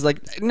everything. I'm just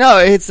like, no,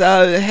 it's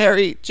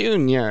Harry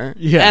Jr.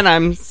 Yeah. And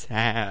I'm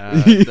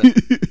sad.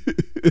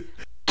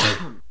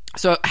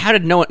 So how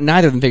did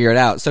neither of them figure it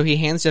out? So he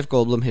hands Jeff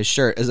Goldblum his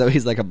shirt as though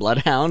he's like a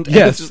bloodhound. And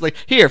Yes. it's just like,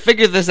 here,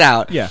 figure this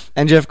out. Yeah.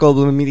 And Jeff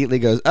Goldblum immediately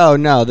goes, oh,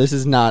 no, this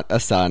is not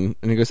a son.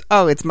 And he goes,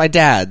 oh, it's my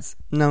dad's.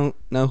 No,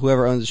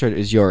 whoever owns the shirt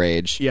is your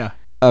age. Yeah.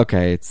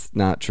 Okay, it's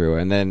not true.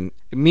 And then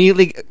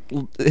immediately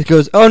it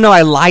goes, oh, no,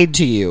 I lied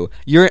to you.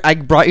 I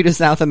brought you to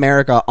South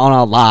America on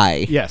a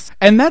lie. Yes.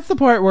 And that's the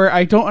part where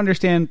I don't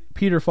understand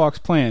Peter Falk's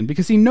plan,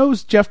 because he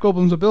knows Jeff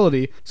Goldblum's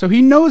ability, so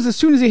he knows as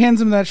soon as he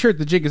hands him that shirt,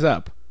 the jig is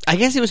up. I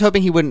guess he was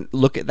hoping he wouldn't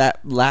look at that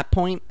lap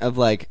point of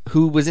like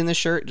who was in the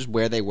shirt, just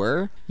where they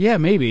were. Yeah,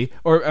 maybe.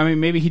 Or, I mean,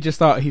 maybe he just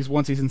thought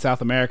once he's in South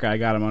America, I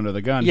got him under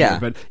the gun. Yeah. Here.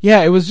 But yeah,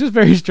 it was just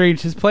very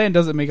strange. His plan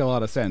doesn't make a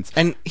lot of sense.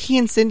 And he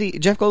and Cindy,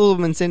 Jeff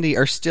Goldblum and Cindy,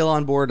 are still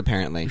on board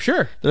apparently.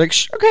 Sure. They're like,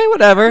 okay,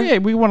 whatever. Yeah,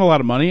 we want a lot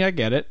of money. I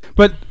get it.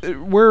 But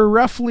we're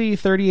roughly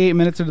 38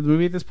 minutes into the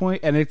movie at this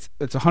point, and it's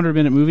a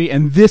 100-minute movie,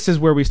 and this is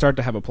where we start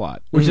to have a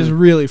plot, which is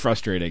really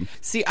frustrating.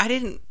 See,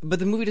 but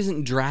the movie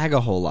doesn't drag a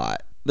whole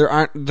lot.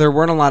 There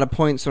weren't a lot of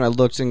points when I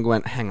looked and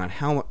went, hang on,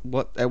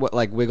 what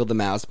like wiggled the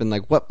mouse, been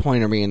like, what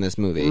point are we in this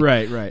movie?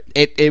 Right.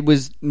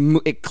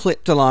 It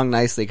clipped along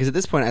nicely, because at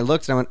this point I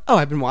looked and I went, oh,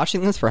 I've been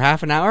watching this for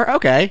half an hour?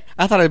 Okay.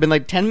 I thought it had been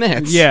like 10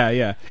 minutes.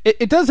 Yeah.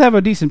 It does have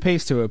a decent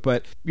pace to it,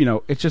 but,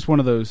 it's just one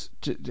of those,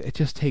 it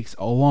just takes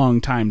a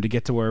long time to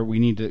get to where we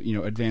need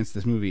to, advance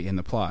this movie in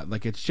the plot.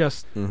 Like, it's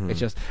just,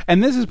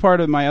 and this is part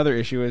of my other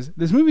issue is,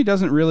 this movie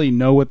doesn't really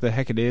know what the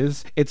heck it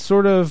is. It's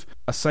sort of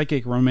a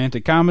psychic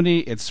romantic comedy.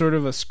 It's sort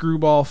of a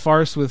screwball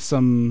farce with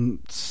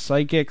some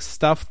psychic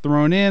stuff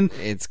thrown in.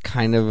 It's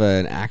kind of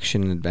an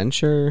action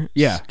adventure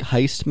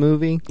heist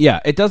movie.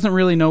 Yeah, it doesn't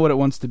really know what it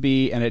wants to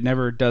be, and it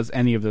never does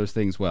any of those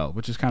things well,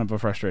 which is kind of a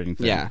frustrating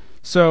thing. Yeah.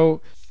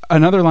 So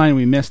another line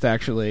we missed,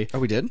 actually. Oh,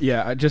 we did?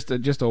 Yeah, just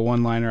a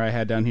one-liner I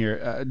had down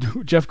here.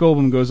 Jeff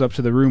Goldblum goes up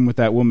to the room with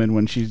that woman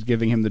when she's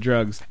giving him the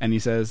drugs, and he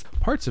says,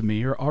 parts of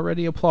me are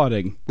already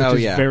applauding,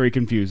 which is very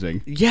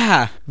confusing.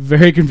 Yeah.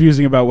 Very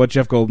confusing about what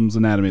Jeff Goldblum's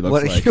anatomy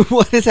looks like.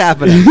 What is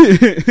happening?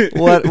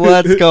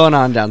 What's going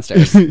on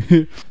downstairs?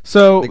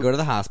 So they go to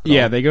the hospital.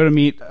 Yeah, they go to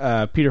meet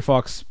Peter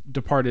Falk's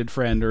departed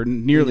friend, or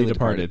nearly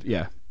departed.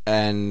 Yeah.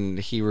 And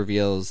he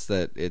reveals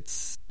that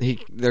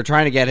they're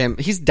trying to get him.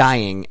 He's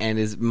dying, and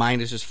his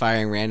mind is just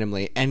firing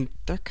randomly. And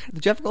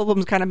Jeff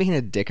Goldblum's kind of being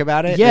a dick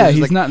about it. Yeah, he's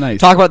he's like, not nice.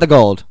 Talk about the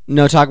gold.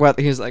 No, talk about.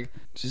 He's like,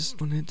 just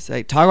wanted to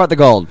say, talk about the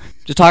gold.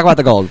 Just talk about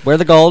the gold. Where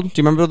the gold?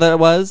 Do you remember what that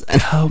was? And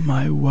tell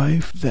my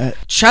wife that.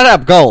 Shut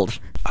up, gold.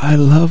 I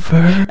love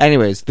her.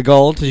 Anyways, the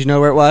gold. Did you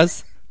know where it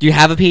was? Do you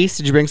have a piece?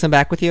 Did you bring some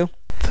back with you?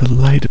 The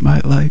light of my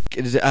life.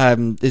 Is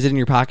it in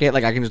your pocket?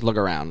 Like, I can just look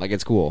around. Like,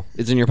 it's cool.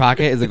 It's in your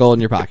pocket? Is the gold in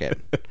your pocket?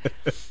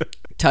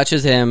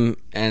 Touches him,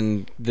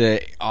 and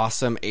the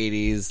awesome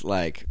 80s,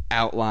 like,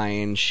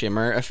 outline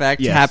shimmer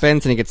effect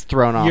happens, and he gets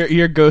thrown off.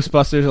 Your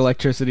Ghostbusters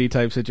electricity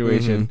type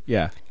situation.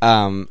 Yeah.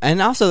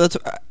 And also,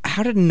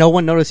 how did no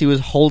one notice he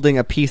was holding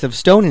a piece of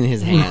stone in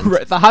his hand?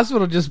 Right. The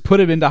hospital just put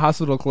him into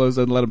hospital clothes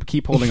and let him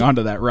keep holding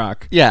onto that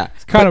rock. Yeah.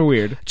 It's kind of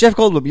weird. Jeff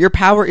Goldblum, your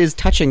power is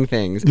touching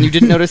things, and you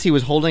didn't notice he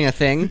was holding a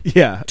thing?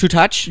 Yeah. To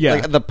touch? Yeah.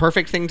 Like, the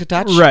perfect thing to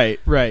touch?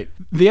 Right.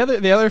 The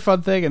other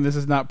fun thing, and this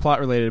is not plot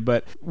related,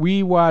 but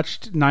we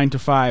watched 9 to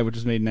 5, which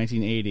was made in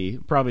 1980,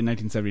 probably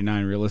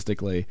 1979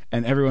 realistically,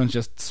 and everyone's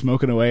just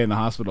smoking away in the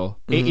hospital.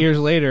 8 years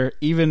later,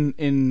 even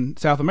in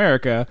South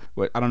America,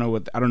 I don't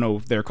know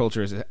if their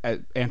culture is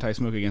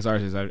anti-smoking as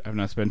ours is. I've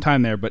not spent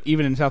time there, but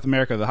even in South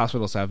America, the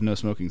hospitals have no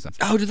smoking signs.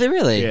 Oh, do they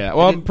really? Yeah.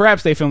 Well,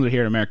 perhaps they filmed it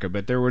here in America,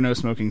 but there were no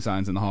smoking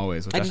signs in the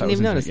hallways. Which I didn't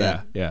even notice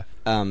that. Yeah.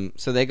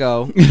 So they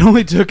go.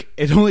 It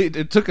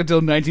took until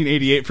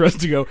 1988 for us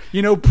to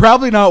go,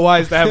 probably not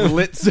wise to have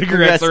lit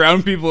cigarettes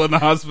around people in the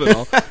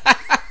hospital.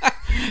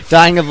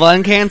 Dying of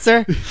lung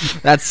cancer?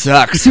 That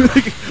sucks.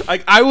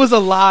 Like I was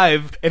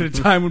alive at a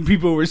time when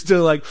people were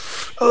still like,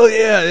 "Oh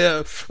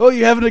yeah. Oh,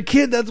 you having a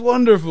kid? That's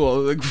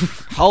wonderful." Like,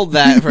 Hold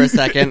that for a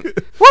second.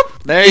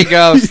 Whoop! There you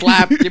go.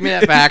 Slap. Give me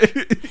that back.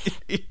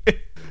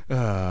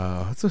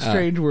 It's a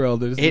strange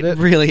world, isn't it? It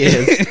really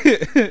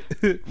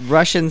is.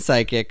 Russian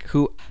psychic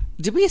who...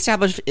 Did we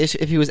establish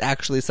if he was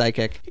actually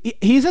psychic?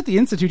 He's at the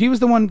Institute. He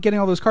was the one getting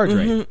all those cards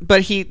right.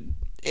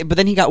 But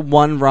then he got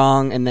one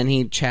wrong, and then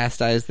he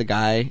chastised the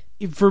guy.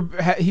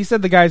 He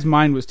said the guy's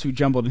mind was too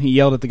jumbled, and he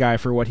yelled at the guy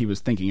for what he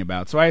was thinking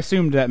about. So I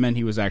assumed that meant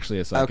he was actually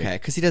a psychic. Okay,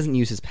 because he doesn't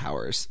use his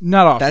powers.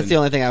 Not often. That's the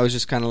only thing I was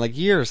just kind of like,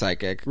 you're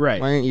psychic.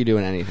 Right. Why aren't you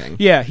doing anything?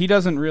 Yeah, he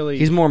doesn't really...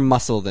 He's more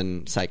muscle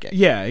than psychic.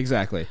 Yeah,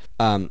 exactly.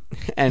 And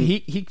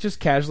he just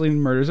casually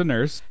murders a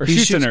nurse, or he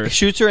shoots a nurse.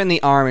 Shoots her in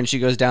the arm, and she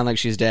goes down like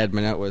she's dead.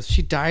 My note was,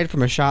 she died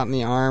from a shot in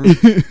the arm.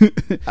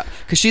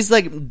 Because she's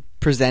like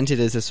presented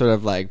as this sort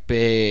of like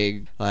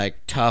big, like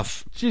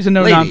tough... She's a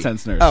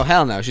no-nonsense nurse. Oh,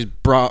 hell no. She's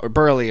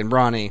burly and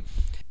brawny.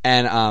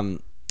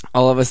 And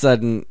all of a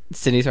sudden,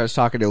 Cindy starts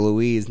talking to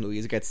Louise, and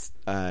Louise gets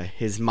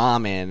his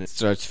mom in and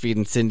starts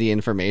feeding Cindy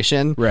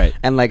information. Right.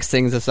 And, like,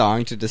 sings a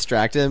song to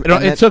distract him.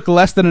 It took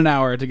less than an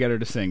hour to get her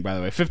to sing, by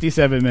the way.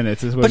 57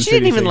 minutes is when But she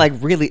didn't Cindy even, sings. like,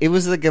 really... It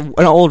was like an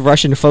old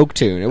Russian folk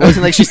tune. It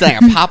wasn't like she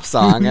sang a pop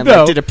song and No.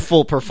 like, did a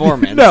full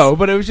performance. No,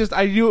 but it was just...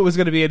 I knew it was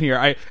going to be in here.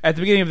 At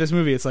the beginning of this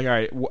movie, it's like, all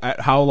right,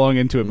 how long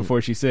into it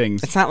before she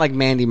sings? It's not like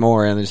Mandy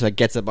Moore and just, like,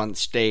 gets up on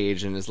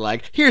stage and is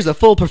like, here's a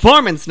full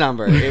performance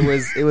number. It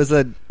was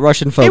a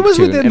Russian folk tune. It was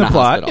within in the a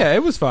plot. hospital. Yeah,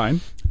 it was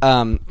fine.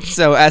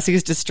 So as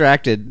he's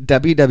distracted,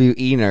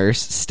 WWE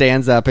nurse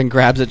stands up and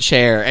grabs a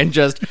chair and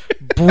just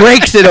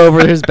breaks it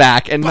over his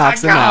back and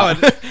knocks him out.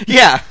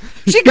 Yeah,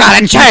 she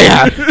got a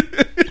chair.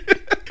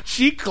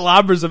 She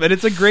clobbers him, and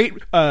it's a great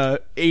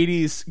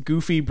 80s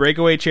goofy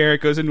breakaway chair. It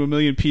goes into a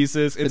million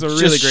pieces. It's a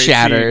really just great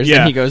shatters scene.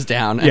 Yeah. and he goes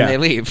down and Yeah. they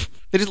leave.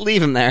 They just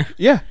leave him there.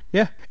 Yeah.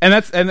 And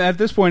at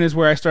this point is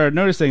where I started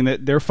noticing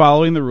that they're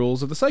following the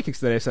rules of the psychics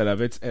that I set up.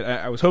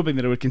 I was hoping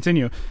that it would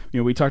continue.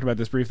 We talked about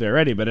this briefly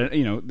already, but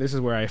this is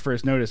where I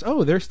first noticed,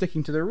 they're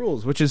sticking to their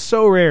rules, which is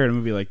so rare in a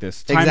movie like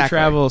this. Time Exactly.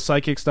 travel,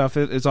 psychic stuff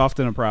is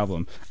often a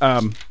problem.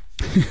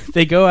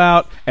 They go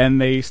out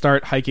and they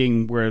start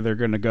hiking where they're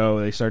going to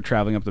go. They start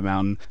traveling up the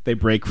mountain. They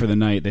break for the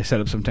night. They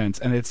set up some tents,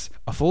 and it's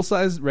a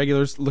full-size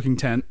regular-looking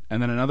tent, and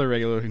then another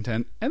regular-looking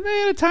tent, and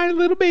then a tiny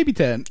little baby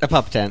tent. A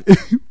pup tent.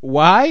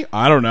 Why?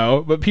 I don't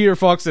know. But Peter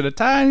Falk's in a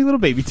tiny little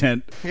baby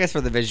tent. I guess for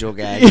the visual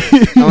gag.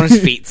 I want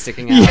his feet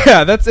sticking out.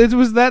 Yeah, it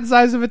was that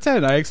size of a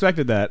tent. I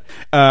expected that.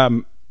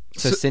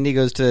 So Cindy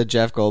goes to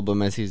Jeff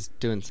Goldblum as he's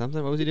doing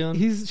something. What was he doing?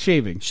 He's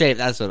shaving. Shave.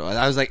 That's what it was.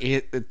 I was like,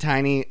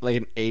 tiny, like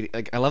an 80.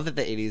 Like I love that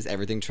the 80s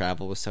everything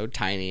travel was so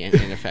tiny and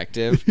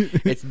ineffective.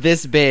 It's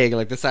this big,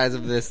 like the size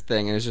of this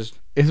thing, and it's just.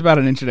 It's about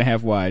 1.5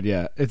 inches wide.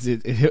 Yeah,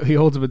 he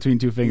holds it between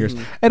two fingers,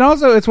 and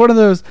also it's one of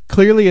those.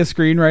 Clearly, a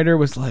screenwriter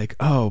was like,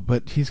 "Oh,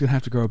 but he's gonna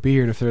have to grow a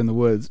beard if they're in the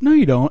woods." No,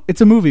 you don't.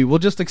 It's a movie. We'll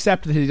just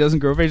accept that he doesn't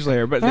grow facial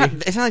hair. But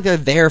It's not like they're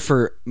there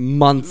for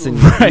months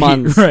and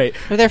months. Right.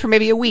 They're there for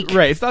maybe a week.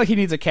 Right. It's not like he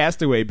needs a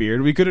castaway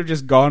beard. We could have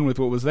just gone with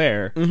what was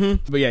there.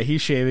 Mm-hmm. But yeah,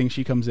 he's shaving.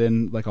 She comes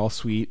in like all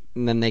sweet.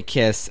 And then they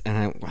kiss,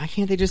 and why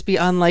can't they just be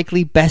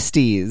unlikely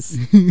besties?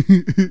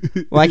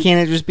 Why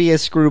can't it just be a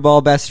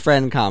screwball best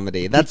friend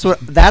comedy? That's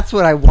what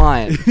I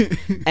want.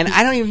 And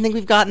I don't even think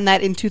we've gotten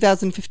that in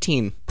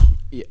 2015.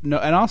 Yeah, no,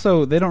 and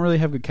also they don't really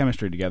have good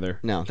chemistry together.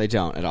 No, they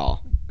don't at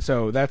all.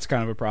 So that's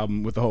kind of a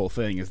problem with the whole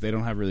thing, is they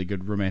don't have really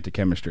good romantic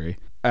chemistry.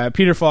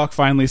 Peter Falk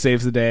finally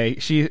saves the day.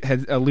 She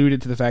had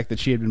alluded to the fact that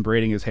she had been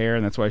braiding his hair,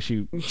 and that's why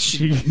she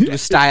was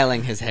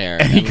styling his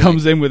hair. And he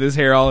comes in with his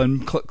hair all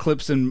in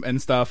clips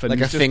and stuff. And like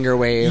a finger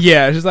wave.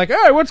 Yeah, she's like,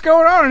 hey, what's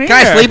going on in here?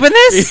 Can I sleep in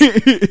this?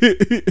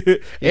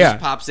 He Yeah.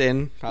 just pops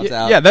in, pops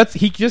out. Yeah,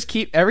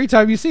 every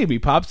time you see him, he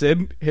pops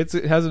in, hits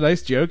it, has a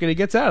nice joke, and he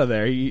gets out of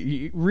there.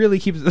 He really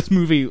keeps this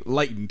movie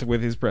lightened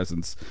with his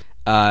presence.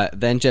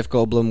 Then Jeff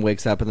Goldblum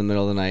wakes up in the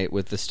middle of the night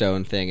with the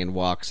stone thing and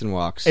walks and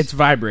walks. It's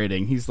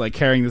vibrating. He's like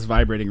carrying this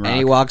vibrating rock. And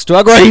he walks to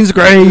a green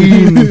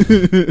screen.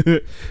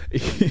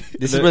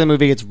 This is where the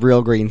movie gets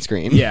real green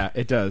screen. Yeah,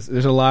 it does.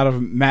 There's a lot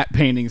of matte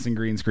paintings and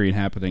green screen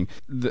happening.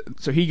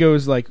 So he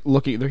goes like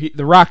looking.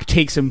 The rock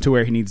takes him to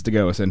where he needs to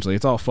go. Essentially,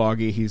 it's all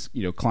foggy. He's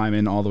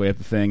climbing all the way up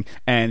the thing,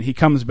 and he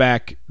comes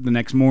back the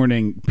next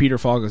morning. Peter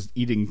Falk is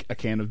eating a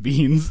can of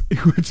beans,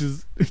 which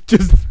is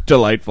just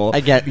delightful.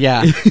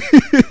 Yeah.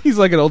 He's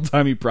like an old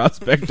timey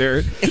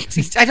prospector.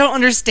 I don't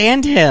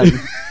understand him.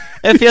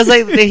 It feels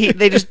like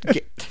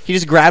he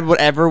just grabbed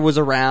whatever was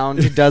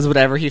around. He does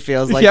whatever he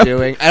feels like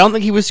doing. I don't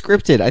think he was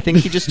scripted. I think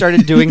he just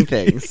started doing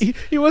things.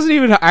 He wasn't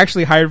even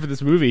actually hired for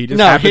this movie. He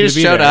just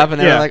showed up and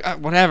they were like,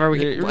 whatever. We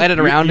can edit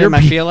around him.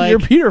 I feel like you're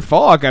Peter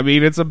Falk. I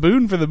mean, it's a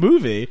boon for the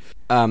movie.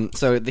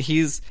 So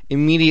he's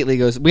immediately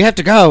goes, we have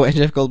to go, and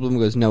Jeff Goldblum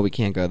goes, no, we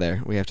can't go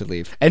there. We have to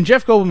leave. And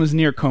Jeff Goldblum is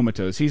near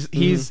comatose.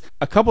 He's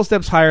a couple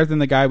steps higher than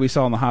the guy we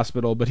saw in the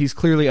hospital, but he's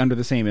clearly under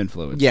the same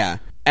influence. Yeah,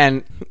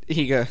 And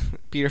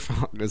Peter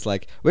Falk was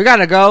like, "We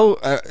gotta go.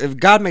 If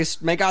God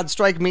may God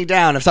strike me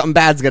down if something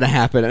bad's gonna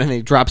happen." And then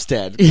he drops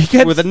dead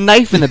with a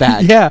knife in the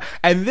back. Yeah,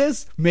 and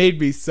this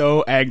made me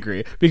so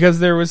angry because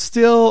there was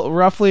still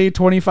roughly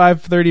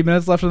 25-30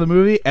 minutes left of the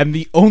movie, and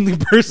the only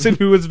person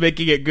who was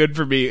making it good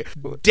for me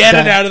dead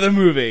and out of the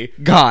movie.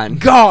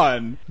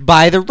 Gone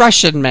by the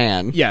Russian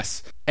man.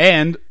 Yes.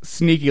 And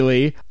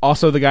sneakily,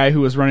 also the guy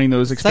who was running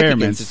those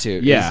experiments.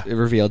 Psychic Institute is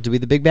revealed to be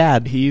the big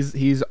bad.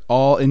 He's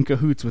all in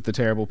cahoots with the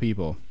terrible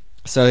people.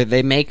 So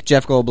they make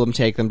Jeff Goldblum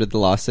take them to the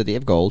Lost City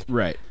of Gold.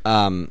 Right.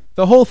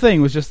 The whole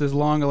thing was just this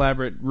long,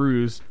 elaborate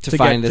ruse to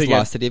find this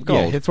Lost City of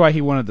Gold. Yeah, it's why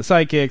he wanted the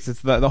psychics.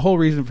 It's the whole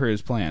reason for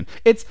his plan.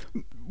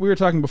 We were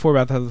talking before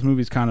about how this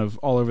movie's kind of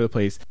all over the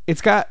place.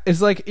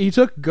 It's like you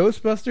took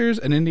Ghostbusters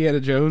and Indiana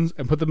Jones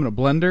and put them in a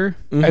blender,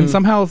 and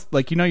somehow,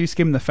 like, you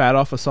skim the fat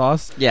off a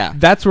sauce. Yeah,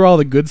 that's where all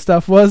the good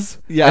stuff was.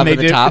 Yeah, and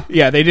the top.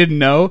 Yeah, they didn't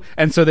know,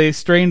 and so they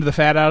strained the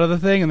fat out of the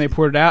thing and they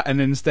poured it out, and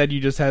instead you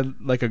just had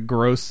like a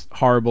gross,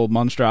 horrible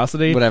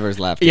monstrosity. Whatever's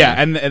left. Yeah,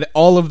 and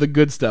all of the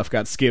good stuff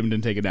got skimmed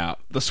and taken out.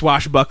 The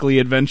swashbuckly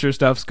adventure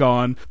stuff's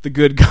gone. The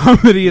good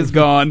comedy is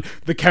gone.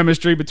 The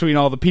chemistry between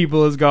all the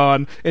people is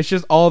gone. It's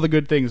just all the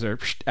good things are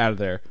out of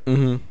there.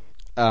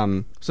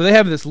 So they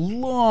have this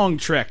long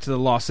trek to the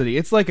Lost City.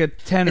 It's like a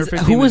 10 or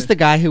 15 Who was the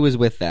guy who was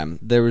with them?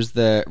 There was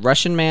the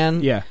Russian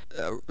man, yeah,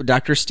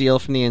 Dr. Steele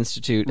from the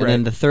Institute, and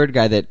then the third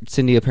guy that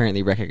Cindy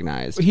apparently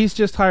recognized. He's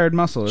just hired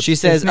muscle. She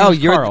says, "Oh,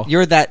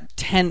 you're that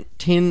tin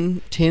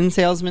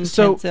salesman."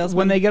 So salesman?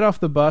 When they get off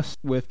the bus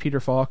with Peter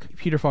Falk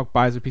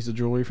buys a piece of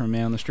jewelry from a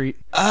man on the street.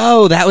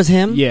 Oh, that was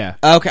him? Yeah.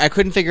 Okay, I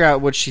couldn't figure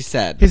out what she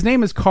said. His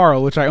name is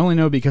Carl, which I only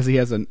know because he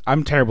has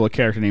I'm terrible at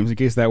character names, in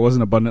case that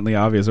wasn't abundantly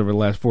obvious over the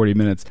last 40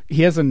 minutes.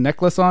 He has a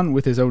necklace on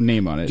with his own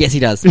name on it. Yes, he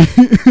does.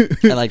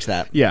 I liked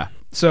that. Yeah.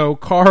 So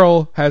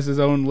Carl has his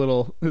own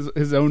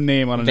his own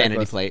name on a vanity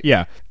necklace. plate.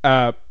 Yeah.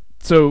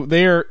 So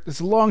it's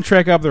a long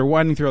trek up. They're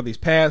winding through all these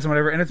paths and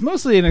whatever, and it's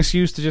mostly an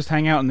excuse to just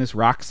hang out in this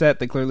rock set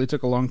that clearly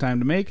took a long time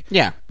to make.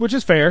 Yeah, which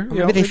is fair.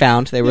 Maybe they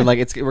found they were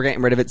like, we're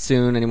getting rid of it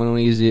soon. Anyone want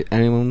to use it?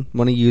 Anyone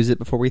want to use it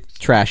before we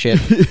trash it?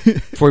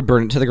 Before we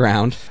burn it to the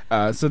ground?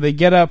 So they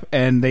get up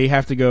and they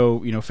have to go,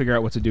 figure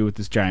out what to do with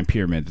this giant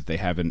pyramid that they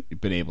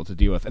haven't been able to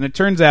deal with. And it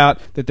turns out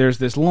that there's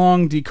this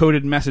long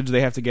decoded message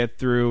they have to get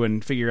through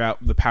and figure out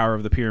the power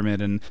of the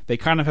pyramid. And they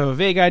kind of have a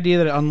vague idea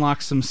that it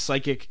unlocks some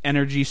psychic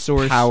energy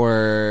source.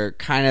 Power,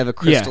 kind of a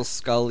Crystal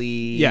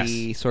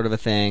Scully sort of a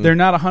thing. They're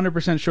not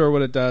 100% sure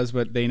what it does,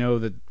 but they know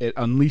that it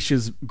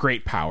unleashes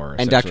great power.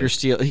 And Dr.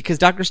 Steele, because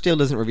Dr. Steele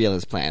doesn't reveal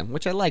his plan,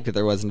 which I liked that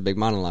there wasn't a big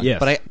monologue. Yes.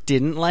 But I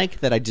didn't like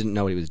that I didn't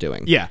know what he was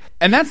doing. Yeah.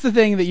 And that's the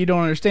thing that you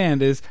don't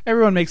understand is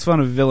everyone makes fun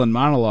of villain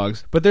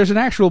monologues, but there's an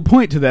actual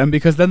point to them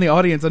because then the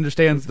audience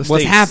understands the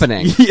what's stakes.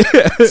 happening.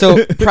 Yeah.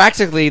 So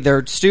practically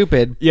they're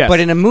stupid, yes. But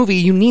in a movie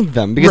you need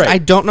them because I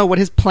don't know what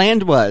his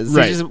plan was.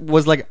 Right. He just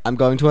was like, I'm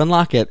going to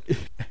unlock it.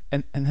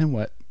 And then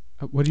what?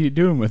 What are you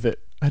doing with it?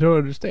 I don't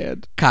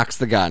understand. Cocks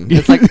the gun.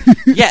 It's like,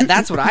 yeah,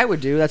 that's what I would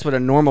do. That's what a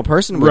normal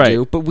person would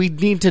do. But we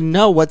need to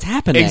know what's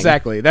happening.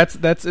 Exactly.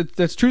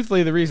 That's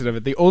truthfully the reason of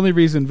it. The only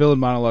reason villain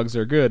monologues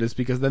are good is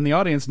because then the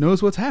audience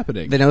knows what's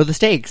happening. They know the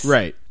stakes.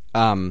 Right.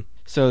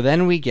 So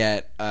then we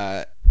get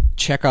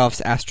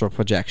Chekhov's astral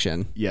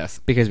projection.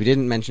 Yes. Because we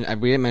didn't mention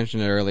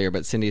it earlier,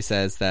 but Cindy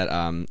says that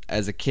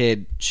as a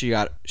kid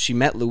she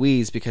met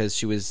Louise because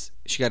she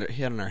got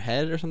hit on her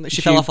head or something.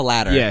 She fell off a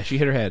ladder. Yeah, she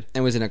hit her head.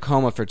 And was in a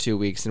coma for 2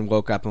 weeks and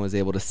woke up and was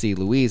able to see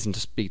Louise and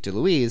to speak to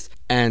Louise.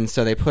 And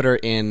so they put her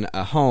in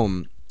a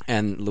home.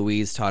 And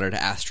Louise taught her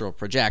to astral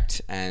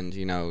project, and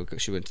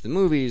she went to the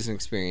movies and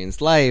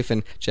experienced life.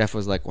 And Jeff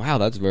was like, "Wow,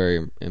 that's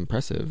very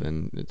impressive,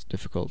 and it's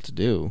difficult to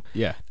do."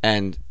 Yeah.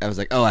 And I was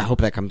like, "Oh, I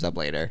hope that comes up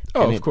later."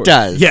 Oh, and of course, it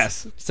does.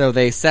 Yes. So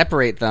they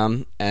separate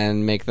them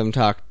and make them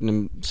talk,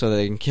 so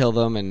they can kill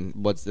them. And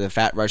what's the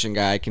fat Russian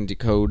guy can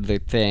decode the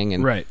thing,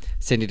 and right.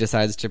 Cindy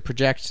decides to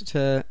project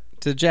to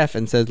Jeff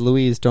and says,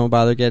 "Louise, don't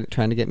bother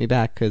trying to get me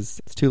back because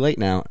it's too late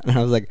now." And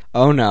I was like,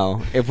 "Oh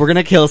no! If we're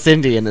gonna kill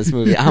Cindy in this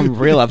movie, I'm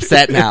real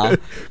upset now."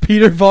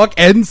 Peter Falk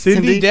and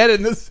Cindy dead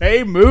in the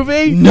same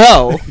movie?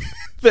 No,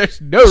 there's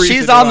no reason.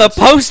 She's to on watch.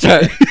 the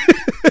poster.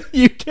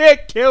 You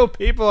can't kill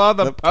people on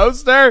the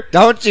poster.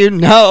 Don't you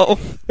know?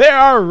 There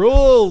are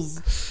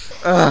rules.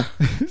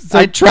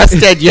 I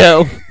trusted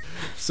you.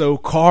 So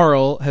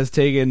Carl has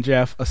taken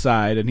Jeff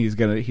aside, and he's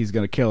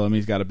gonna kill him.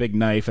 He's got a big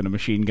knife and a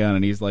machine gun,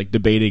 and he's like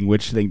debating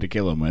which thing to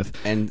kill him with.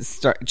 And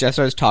Jeff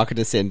starts talking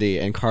to Cindy,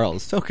 and Carl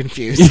is so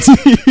confused.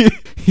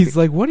 He's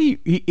like, "What are you?"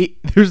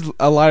 There's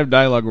a line of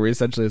dialogue where he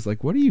essentially is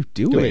like, "What are you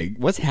doing?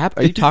 What's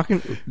happening? Are you talking?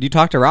 Do you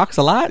talk to rocks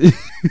a lot?"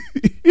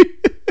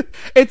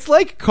 It's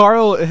like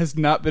Carl has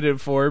not been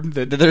informed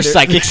that There's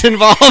psychics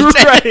involved.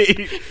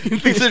 Right.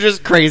 These are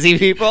just crazy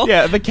people.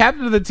 Yeah, the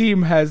captain of the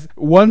team has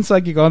one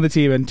psychic on the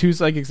team and two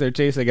psychics they're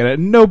chasing, and at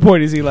no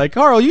point is he like,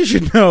 Carl, you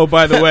should know,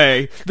 by the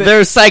way, that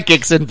There's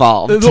psychics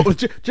involved.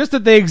 just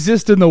that they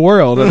exist in the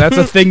world, and that's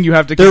a thing you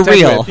have to They're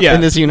contend real with. Yeah.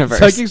 in this universe.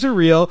 Psychics are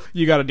real,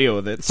 you gotta deal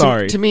with it.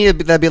 Sorry. To me,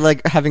 that'd be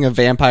like having a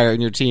vampire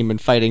in your team and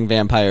fighting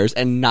vampires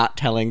and not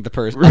telling the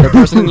other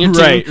person in your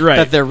team Right.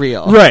 that they're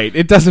real. Right,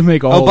 it doesn't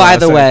make a whole Oh, by lot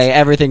the of way,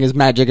 everything is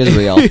magic is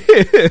real.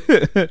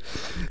 sense.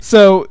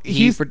 So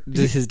He's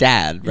his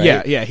dad,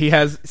 right? Yeah, he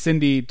has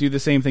Cindy do the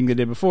same thing they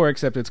did before,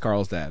 except it's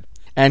Carl's dad.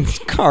 And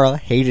Carl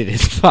hated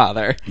his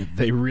father.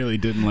 They really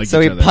didn't like So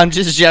each he other.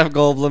 punches Jeff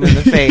Goldblum in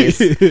the face,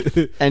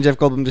 and Jeff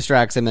Goldblum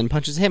distracts him and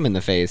punches him in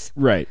the face,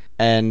 Right.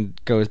 and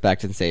goes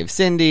back and saves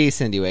Cindy.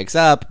 Cindy wakes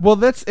up.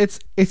 Well, it's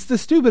the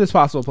stupidest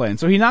possible plan.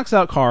 So he knocks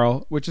out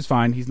Carl, which is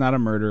fine. He's not a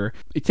murderer.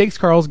 He takes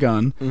Carl's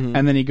gun,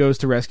 and then he goes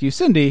to rescue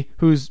Cindy,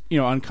 who's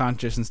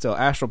unconscious and still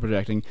astral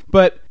projecting.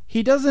 But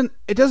it doesn't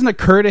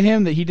occur to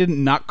him that he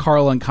didn't knock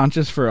Carl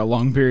unconscious for a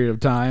long period of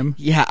time.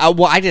 Yeah,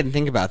 well, I didn't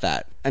think about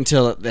that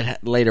until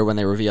later when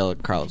they reveal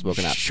Carl was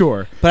woken up.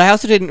 Sure. But I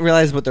also didn't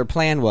realize what their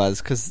plan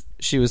was, because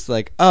she was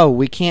like, oh,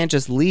 we can't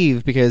just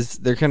leave because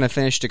they're going to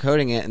finish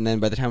decoding it, and then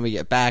by the time we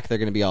get back, they're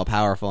going to be all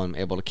powerful and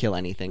able to kill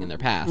anything in their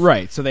path.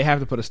 Right. So they have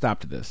to put a stop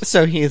to this.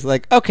 So he's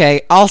like,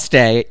 okay, I'll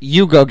stay.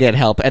 You go get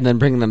help and then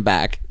bring them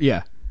back.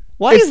 Yeah.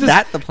 Why is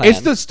that the plan?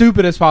 It's the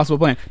stupidest possible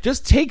plan.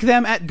 Just take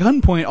them at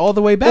gunpoint all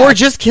the way back. Or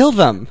just kill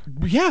them.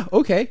 Yeah,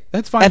 okay.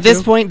 That's fine. At this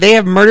too. point, they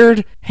have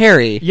murdered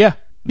Harry. Yeah.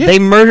 Yeah. They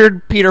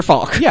murdered Peter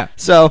Falk. Yeah.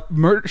 So,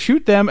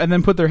 shoot them and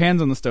then put their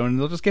hands on the stone and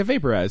they'll just get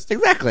vaporized.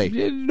 exactly.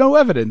 No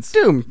evidence.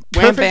 Doom.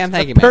 Wham, bam,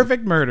 thank you, man.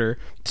 Perfect murder.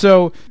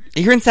 So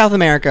You're in South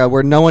America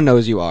where no one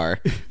knows you are.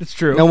 it's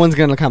true. No one's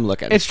going to come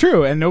looking. It's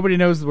true, and nobody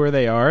knows where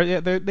they are. Yeah,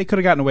 they could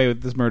have gotten away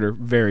with this murder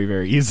very,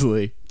 very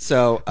easily.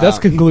 So, Thus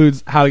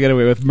concludes how to get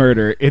away with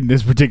murder in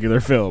this particular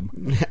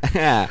film.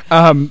 yeah.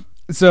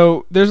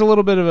 So there's a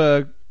little bit of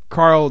a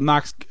Carl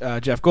knocks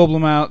Jeff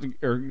Goldblum out,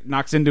 or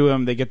knocks into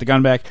him. They get the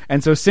gun back,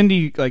 and so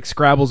Cindy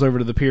scrabbles over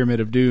to the Pyramid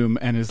of Doom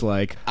and is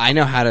like, I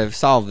know how to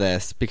solve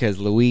this because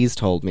Louise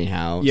told me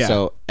how. Yeah.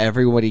 So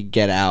everybody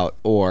get out,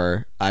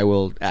 or I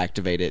will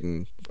activate it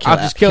and I'll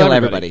just kill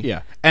everybody.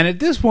 Yeah. And at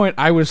this point,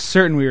 I was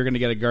certain we were going to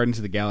get a Guardians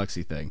of the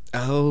Galaxy thing.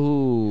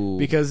 Oh.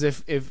 Because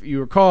if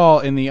you recall,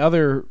 in the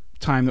other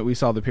time that we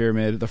saw the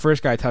pyramid, the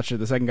first guy touched it,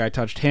 the second guy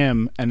touched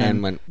him, and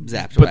then went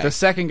zapped but away. the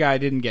second guy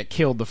didn't get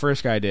killed, the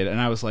first guy did. And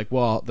I was like,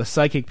 well, the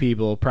psychic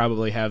people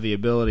probably have the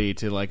ability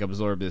to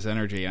absorb this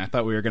energy, and I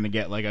thought we were going to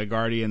get a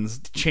Guardians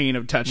chain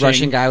of touching.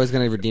 Russian guy was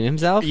going to redeem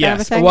himself? kind of a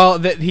Yes. thing? Well,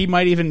 that he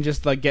might even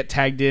just get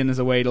tagged in as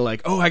a way to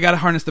oh, I got to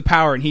harness the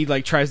power, and he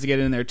tries to get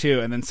in there too,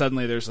 and then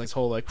suddenly there's this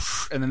whole and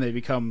then they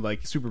become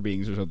super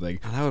beings or something.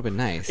 Oh, that would have been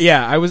nice.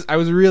 Yeah, I was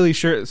really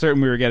certain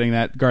we were getting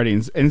that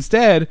Guardians.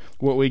 Instead,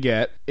 what we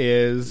get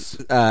is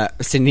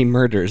Cindy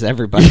murders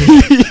everybody.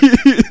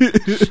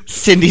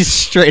 Cindy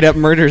straight up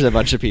murders a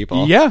bunch of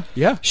people.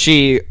 yeah.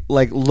 She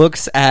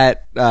looks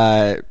at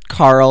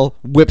Carl,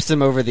 whips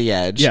him over the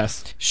edge.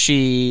 Yes.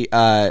 She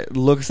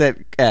looks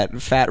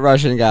at fat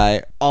Russian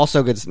guy,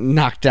 also gets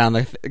knocked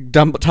down,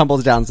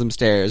 tumbles down some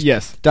stairs.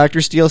 Yes.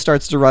 Dr. Steele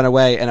starts to run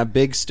away, and a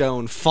big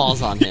stone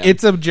falls on him.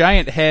 It's a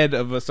giant head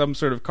of some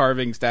sort of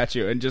carving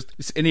statue, and just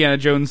Indiana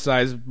Jones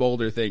sized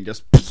boulder thing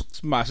just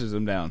smashes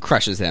him down.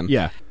 crushes him.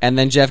 Yeah. And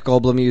then Jeff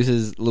Goldblum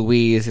uses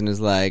Louise and is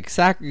like,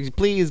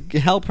 please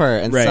help her.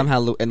 And Right. somehow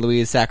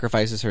Louise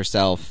sacrifices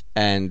herself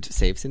and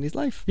saves Cindy's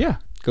life. Yeah.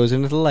 Goes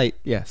into the light.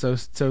 Yeah, so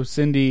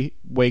Cindy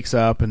wakes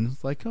up and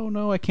is like, oh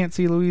no, I can't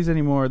see Louise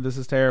anymore. This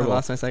is I terrible.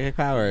 lost my psychic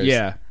powers.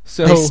 Yeah.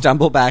 So They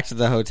stumble back to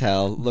the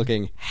hotel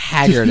looking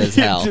haggard as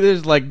hell.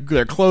 There's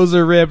their clothes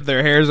are ripped,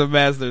 their hair's a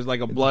mess, there's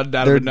a blood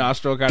out They're of a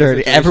nostril kind dirty.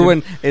 of situation.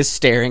 Everyone is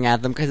staring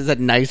at them because it's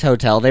a nice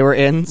hotel they were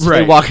in. So they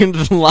Right. walk into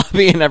the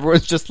lobby and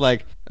everyone's just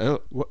like,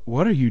 oh.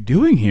 What are you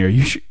doing here?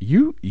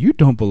 You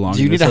don't belong.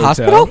 Do you in this need a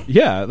hotel. hospital?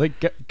 Yeah,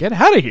 get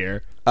out of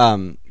here.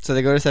 So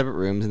they go to separate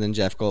rooms, and then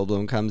Jeff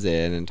Goldblum comes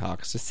in and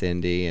talks to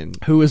Cindy, and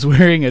Who is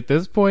wearing at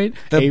this point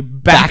The a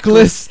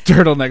backless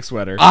turtleneck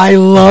sweater? I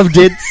loved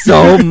it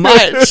so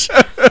much.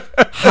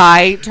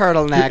 High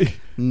turtleneck,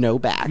 no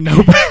back.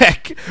 No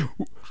back.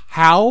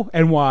 How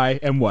and why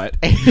and what?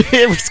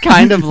 It was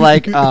kind of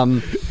like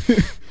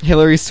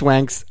Hilary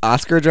Swank's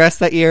Oscar dress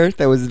that year.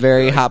 That was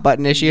very hot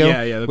button issue.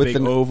 Yeah, the with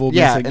big oval.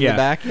 yeah, missing, in the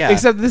back. Yeah,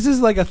 Except this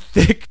is a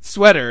thick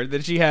sweater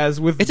that she has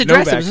with it's a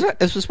no dress. back.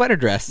 It's a sweater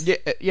dress.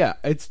 Yeah,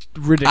 it's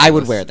ridiculous. I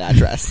would wear that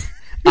dress.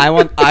 I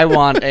want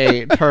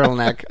a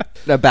turtleneck,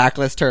 a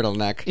backless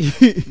turtleneck.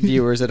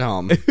 Viewers at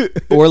home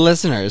or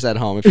listeners at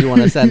home, if you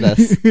want to send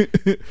us.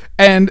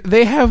 And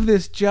they have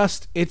this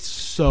it's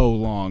so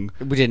long.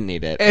 We didn't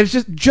need it. And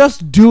it's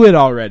just do it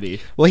already.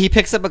 Well, he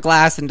picks up a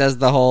glass and does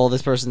the whole,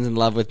 this person's in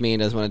love with me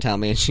and doesn't want to tell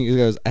me. And she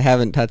goes, I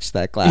haven't touched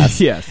that glass.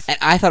 Yes. And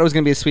I thought it was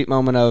going to be a sweet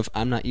moment of,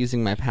 I'm not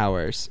using my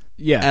powers.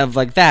 Yeah. of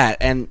like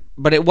that,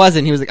 but it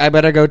wasn't. He was like, I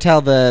better go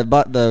tell the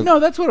No,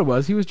 that's what it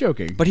was. He was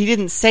joking. But he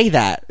didn't say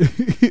that.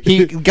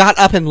 He got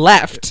up and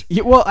left.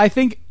 Yeah, well, I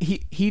think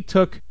he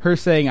took her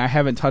saying I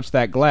haven't touched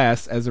that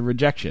glass as a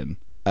rejection.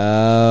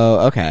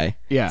 Oh, okay.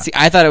 Yeah. See,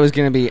 I thought it was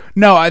going to be...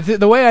 No,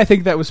 the way I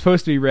think that was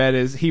supposed to be read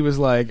is he was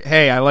like,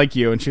 hey, I like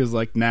you, and she was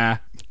like, nah.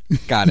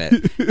 Got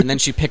it. And then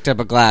she picked up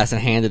a glass and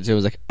handed it to him.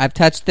 Was like, I've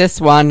touched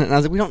this one. And I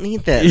was like, we don't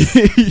need this.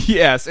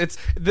 Yes,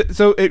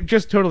 so it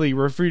just totally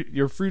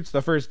refutes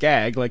the first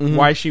gag, like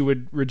why she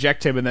would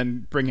reject him and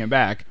then bring him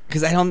back.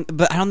 Because I don't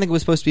think it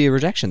was supposed to be a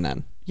rejection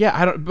then.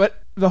 Yeah,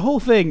 but the whole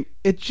thing,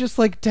 it's just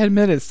like 10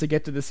 minutes to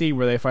get to the scene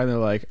where they finally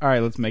like, all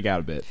right, let's make out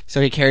a bit. So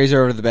he carries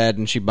her over to the bed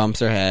and she bumps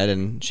her head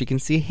and she can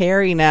see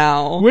Harry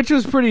now. Which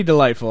was pretty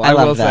delightful, I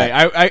will love say.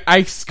 that.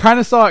 I kind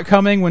of saw it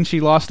coming when she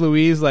lost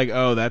Louise, like,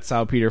 oh, that's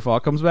how Peter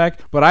Falk comes back.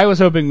 But I was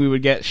hoping we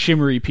would get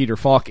shimmery Peter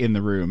Falk in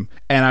the room.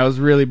 And I was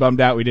really bummed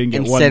out we didn't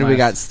get one Instead, we last-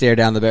 got stare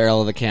down the barrel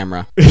of the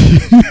camera.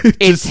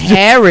 It's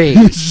Harry!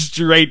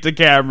 Straight to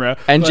camera.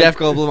 And Like, Jeff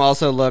Goldblum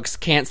also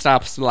can't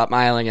stop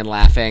smiling and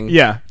laughing.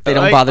 Yeah. They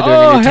don't Like, bother doing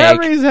oh, a new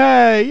take. Harry's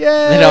hey,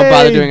 yay! They don't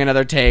bother doing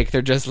another take.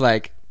 They're just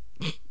like,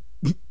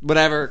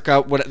 whatever,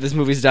 this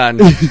movie's done.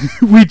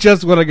 We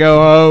just want to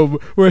go home.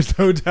 We're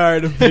so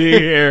tired of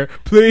being here.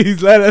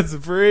 Please let us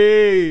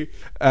free.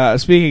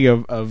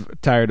 Speaking of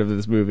tired of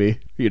this movie,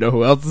 you know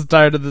who else is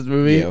tired of this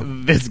movie?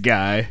 You. This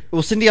guy.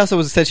 Well, Cindy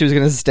also said she was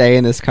going to stay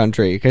in this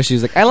country because she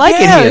was like, I like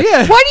Yeah, it here.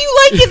 yeah. Why do you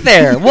like it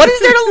there? What is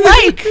there to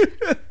like?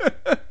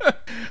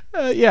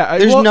 Yeah.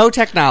 There's no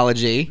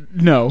technology.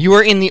 No. You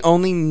are in the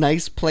only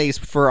nice place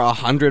for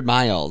 100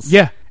 miles.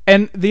 Yeah.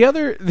 And the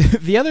other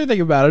thing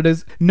about it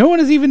is no one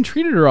has even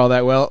treated her all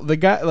that well. The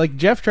guy, like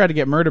Jeff, tried to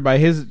get murdered by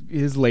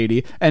his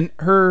lady, and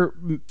her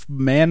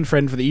man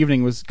friend for the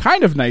evening was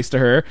kind of nice to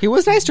her. He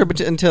was nice to her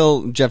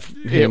until Jeff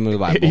hit him with the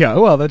Bible. Yeah,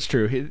 well, that's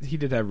true. He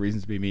did have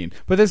reasons to be mean,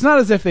 but it's not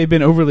as if they've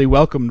been overly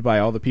welcomed by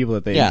all the people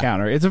that they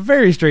encounter. It's a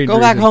very strange. Go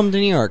back reason. home to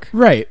New York.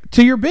 Right,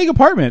 to your big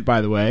apartment, by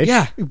the way.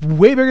 Yeah.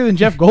 Way bigger than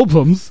Jeff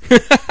Goldblum's,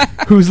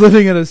 who's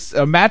living in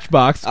a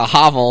matchbox A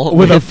hovel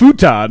with a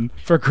futon,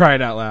 for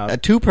crying out loud. a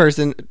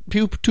two-person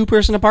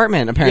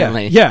apartment,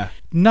 apparently. Yeah.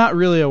 Not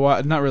really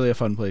a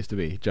fun place to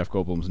be. Jeff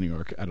Goldblum's New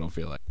York, I don't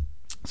feel like.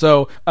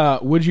 So,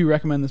 would you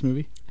recommend this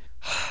movie?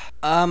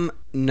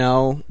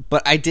 No,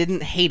 but I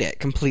didn't hate it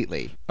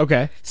completely.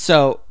 Okay.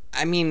 So,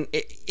 I mean,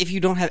 if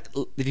you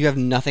have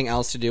nothing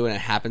else to do and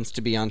it happens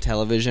to be on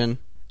television,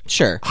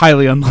 sure.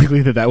 Highly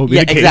unlikely that will be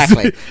Yeah, the case.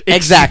 exactly.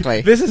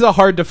 Exactly. This is a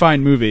hard to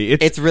find movie.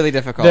 It's really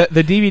difficult.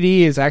 The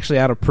DVD is actually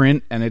out of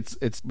print, and it's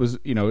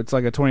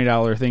like a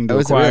 $20 thing to Oh,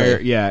 is it acquire.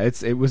 really? Yeah,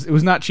 it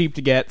was not cheap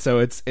to get, so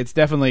it's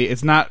definitely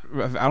it's not.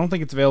 I don't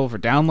think it's available for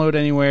download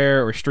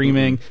anywhere or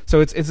streaming. Mm-hmm.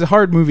 So it's a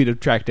hard movie to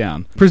track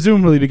down,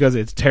 presumably because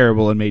it's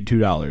terrible and made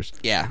 $2.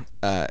 Yeah.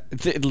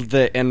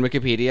 In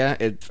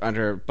Wikipedia,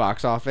 under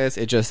box office,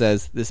 it just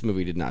says this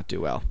movie did not do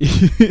well.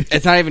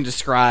 It's not even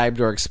described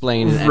or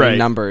explained in any Right.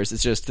 numbers.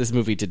 It's just this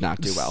movie did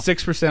not do well.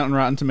 6% on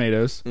Rotten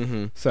Tomatoes.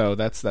 Mm-hmm. So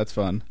that's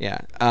fun.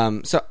 Yeah.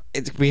 So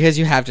it's because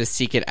you have to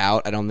seek it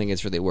out. I don't think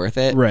it's really worth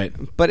it. Right.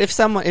 But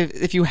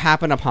if you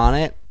happen upon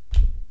it,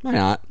 why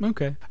not?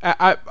 Okay.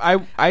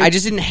 I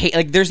just didn't hate.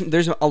 Like,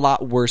 there's a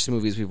lot worse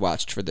movies we've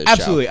watched for this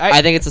Absolutely. show.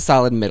 I think it's a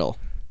solid middle.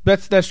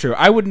 That's true.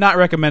 I would not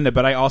recommend it,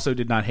 but I also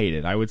did not hate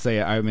it. I would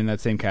say I'm in that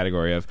same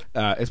category of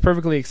it's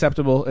perfectly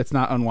acceptable. It's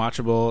not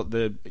unwatchable.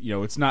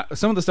 It's not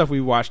some of the stuff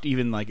we watched.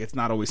 Even like it's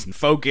not always in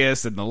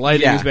focus and the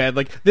lighting is bad.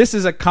 Like this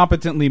is a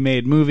competently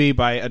made movie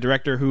by a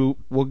director who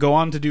will go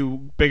on to do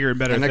bigger and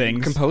better And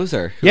things. a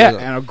composer. Yeah,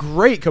 and a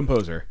great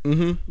composer.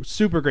 Mm-hmm.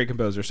 Super great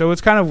composer. So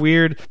it's kind of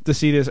weird to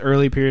see this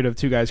early period of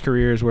two guys'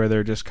 careers where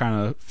they're just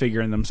kind of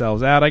figuring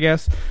themselves out, I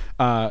guess.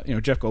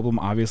 Jeff Goldblum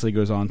obviously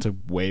goes on to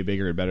way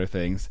bigger and better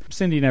things.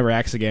 Cindy never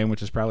acts again,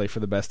 which is probably for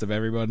the best of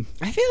everyone.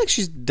 I feel like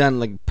she's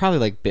done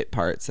probably bit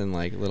parts and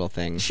little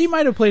things. She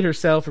might have played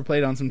herself or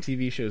played on some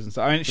TV shows and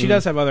stuff. I mean, she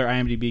does have other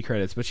IMDb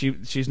credits, but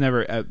she's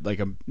never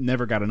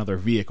never got another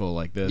vehicle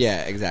like this.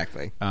 Yeah,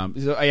 exactly. I'm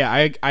not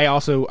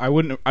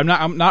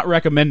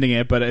recommending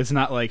it, but it's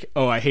not like,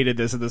 oh, I hated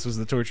this and this was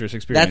the torturous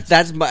experience.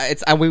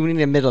 We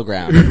need a middle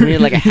ground. We need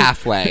like a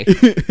halfway.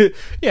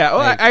 Yeah, well,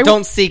 Like,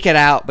 don't seek it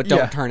out, but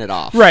don't turn it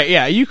off. Right,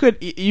 yeah. You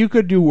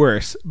could do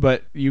worse,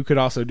 but you could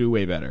also do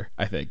way better,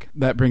 I think.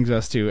 That brings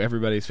us to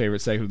everybody's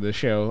favorite segment of the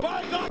show,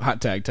 hot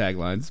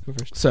taglines.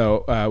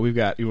 So we've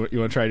got, you want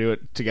to try to do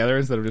it together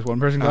instead of just one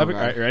person clapping?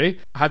 God. All right, ready?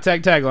 Hot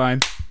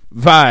tagline.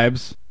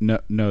 Vibes.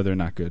 No, they're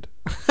not good.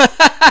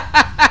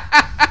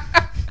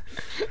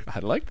 I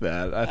liked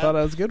that. I thought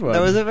that was a good one.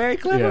 That was a very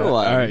clever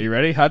one. All right, you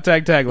ready? Hot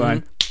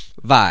tagline.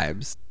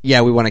 Vibes.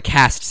 Yeah, we want to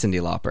cast Cyndi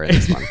Lauper in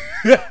this one.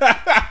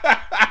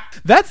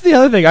 That's the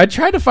other thing. I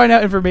tried to find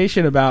out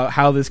information about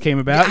how this came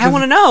about. I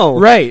want to know.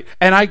 Right.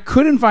 And I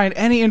couldn't find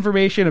any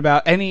information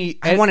about any...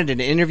 I wanted an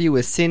interview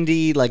with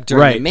Cindy, like,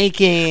 during the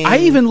making. I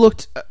even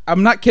looked...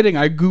 I'm not kidding.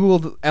 I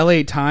Googled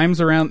LA Times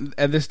around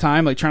at this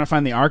time, like, trying to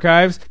find the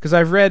archives, because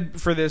I've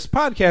read for this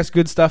podcast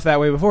good stuff that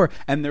way before,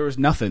 and there was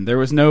nothing. There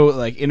was no,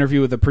 like,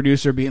 interview with the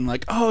producer being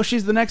like, oh,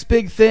 she's the next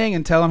big thing,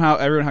 and telling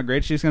everyone how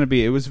great she's going to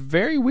be. It was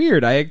very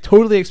weird. I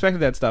totally expected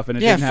that stuff, and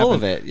it didn't happen. Full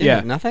of it.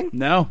 Yeah, nothing?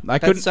 No, I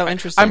That's couldn't. so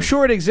interesting. I'm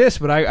sure it exists,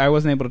 but I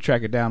wasn't able to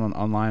track it down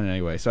online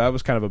anyway, so that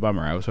was kind of a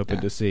bummer. I was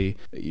hoping to see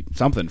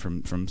something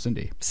from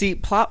Cindy. See,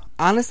 plot.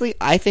 Honestly,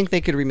 I think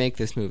they could remake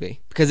this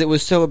movie because it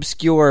was so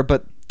obscure,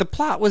 but the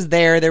plot was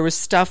there. There was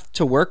stuff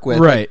to work with.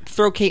 Right. Like,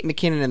 throw Kate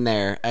McKinnon in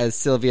there as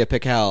Sylvia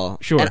Pickell.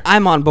 Sure. And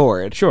I'm on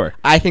board. Sure.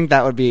 I think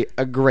that would be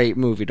a great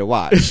movie to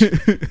watch.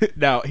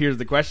 Now, here's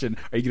the question: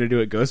 are you going to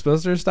do it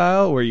Ghostbusters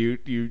style, where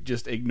you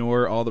just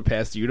ignore all the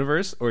past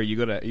universe, or are you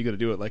gonna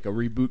do it like a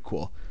reboot?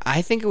 Cool.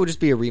 I think it would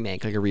just be a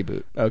remake, like a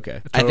reboot.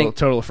 Okay. I think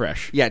total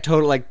fresh. Yeah,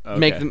 total. Like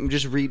make Okay. them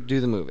just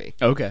redo the movie.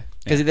 Okay.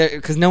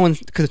 Because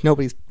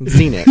nobody's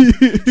seen it,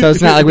 so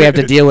it's not like we have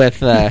to deal with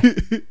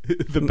The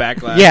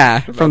backlash. yeah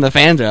from the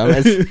fandom.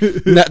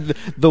 It's not,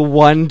 the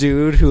one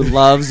dude who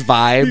loves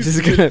vibes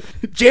is gonna.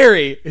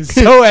 Jerry is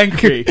so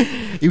angry.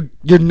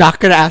 You're not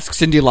gonna ask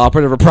Cyndi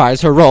Lauper to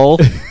reprise her role.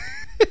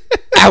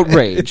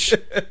 Outrage.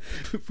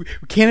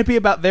 Can it be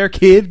about their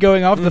kid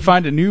going off to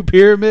find a new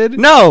pyramid?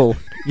 No.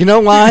 You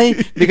know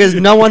why? Because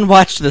no one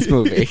watched this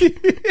movie.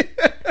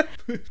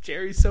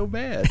 Jerry's so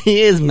mad.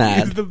 He is He's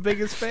mad. the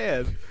biggest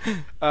fan.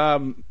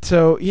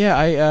 So yeah,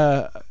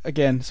 I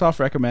again soft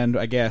recommend,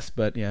 I guess,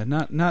 but yeah,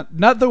 not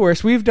the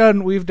worst. We've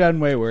done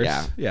way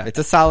worse. Yeah. It's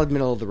a solid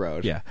middle of the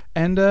road. Yeah.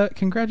 And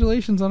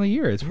congratulations on a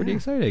year. It's pretty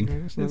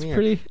exciting. It's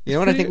pretty. You know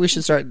what I think we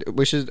should start?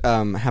 We should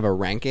have a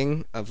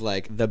ranking of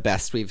like the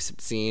best we've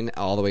seen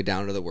all the way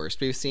down to the worst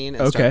we've seen,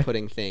 and start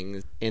putting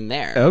things in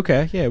there.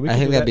 Okay, yeah, I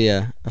think that'd be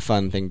a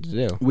fun thing to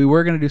do. We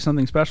were going to do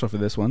something special for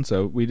this one,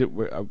 so we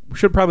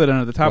should probably have done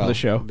it at the top of the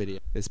show. Video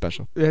is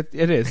special. It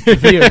is. The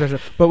video is special.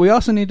 But we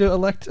also need to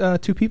elect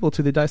 2 people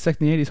to the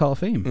Dissecting the 80s Hall of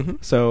Fame. Mm-hmm.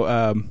 So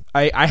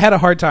I had a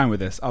hard time with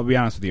this. I'll be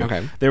honest with you.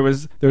 Okay. There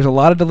was a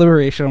lot of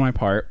deliberation on my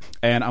part,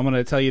 and I'm going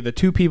to tell you the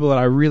 2 people that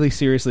I really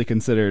seriously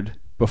considered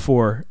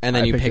before. And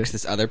then I you picked picked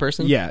this other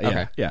person?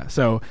 Yeah.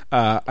 So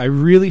I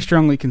really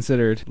strongly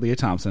considered Leah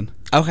Thompson.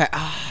 Okay.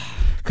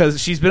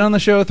 Because she's been on the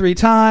show 3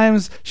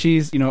 times.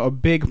 She's, a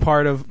big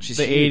part of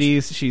the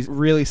huge. 80s. She's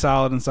really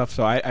solid and stuff.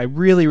 So I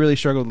really, really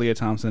struggled with Leah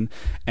Thompson.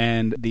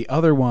 And the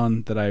other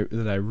one that I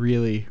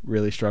really,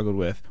 really struggled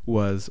with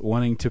was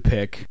wanting to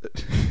pick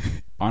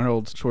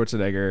Arnold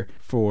Schwarzenegger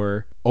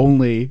for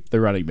only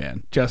The Running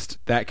Man. Just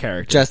that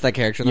character. Just that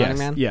character, The Running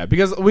Man? Yeah,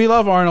 because we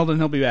love Arnold and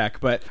he'll be back,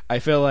 but I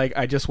feel like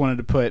I just wanted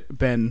to put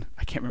Ben,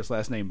 I can't remember his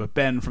last name, but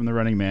Ben from The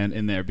Running Man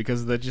in there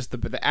because of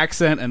the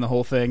accent and the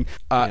whole thing.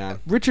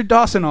 Richard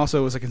Dawson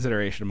also was a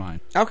consideration of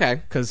mine. Okay.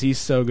 Because he's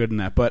so good in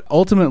that. But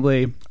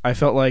ultimately, I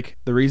felt like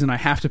the reason I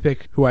have to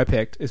pick who I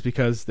picked is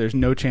because there's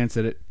no chance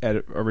at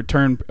a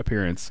return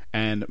appearance.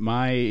 And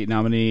my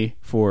nominee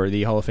for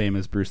the Hall of Fame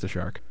is Bruce the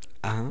Shark.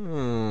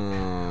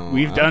 Oh,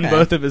 We've done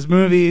both of his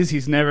movies.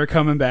 He's never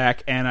coming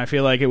back, and I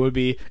feel like it would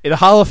be the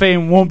Hall of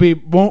Fame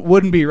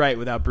wouldn't be right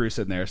without Bruce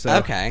in there. So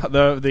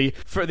of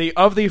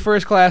the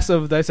first class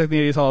of Dissecting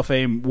the 80s Hall of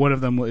Fame, one of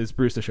them is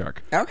Bruce the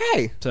Shark.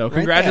 Okay. So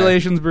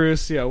congratulations,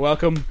 Bruce. Yeah,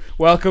 welcome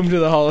to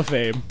the Hall of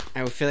Fame.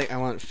 I feel like I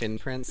want fin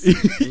prints.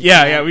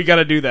 yeah, we got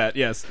to do that.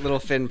 Yes, little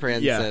fin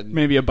prints. Yeah, and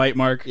maybe a bite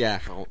mark.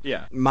 Yeah.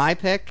 Yeah. My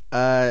pick.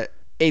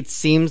 It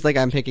seems like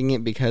I'm picking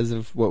it because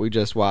of what we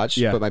just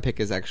watched, but my pick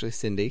is actually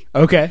Cindy.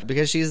 Okay.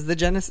 Because she's the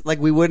genesis. Like,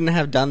 we wouldn't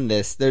have done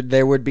this.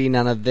 There would be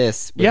none of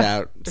this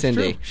without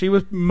Cindy. True. She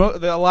was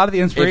a lot of the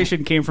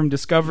inspiration came from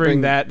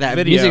discovering that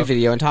music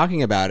video and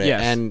talking about it.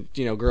 Yes. And,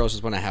 girls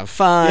just want to have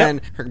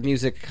fun. Yep. Her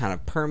music kind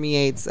of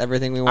permeates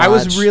everything we watch. I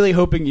was really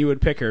hoping you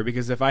would pick her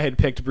because if I had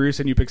picked Bruce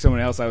and you picked someone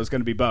else, I was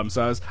going to be bummed.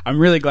 So I'm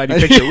really glad you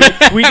picked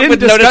her. We didn't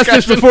discuss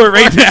this before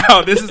right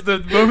now. This is the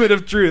moment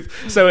of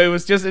truth. So it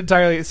was just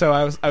entirely. So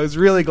I was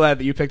really glad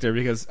that you picked her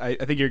because I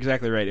think you're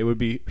exactly right. It would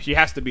be she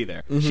has to be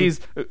there. Mm-hmm.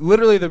 She's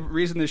literally the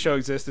reason this show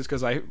exists is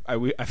because I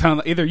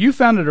found either you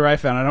found it or I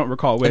found it. I don't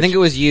recall which. I think it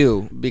was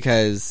you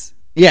because.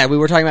 Yeah, we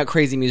were talking about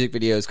crazy music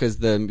videos because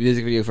the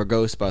music video for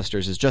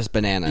Ghostbusters is just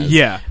bananas.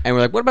 Yeah. And we're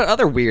like, what about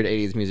other weird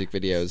 80s music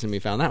videos? And we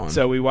found that one.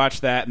 So we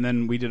watched that, and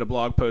then we did a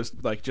blog post,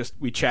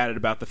 we chatted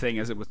about the thing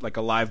as it was like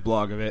a live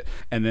blog of it.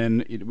 And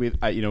then,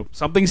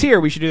 something's here,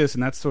 we should do this.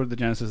 And that's sort of the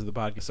genesis of the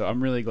podcast. So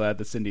I'm really glad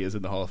that Cindy is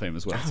in the Hall of Fame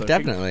as well. So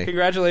definitely.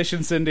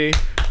 Congratulations, Cindy.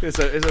 It's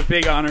a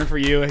big honor for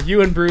you.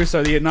 You and Bruce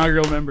are the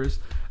inaugural members.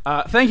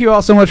 Thank you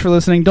all so much for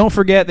listening. Don't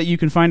forget that you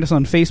can find us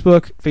on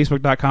Facebook,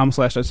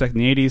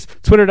 facebook.com/dissectingthe80s,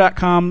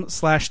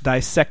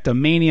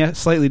 twitter.com/dissectomania,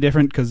 slightly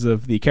different because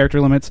of the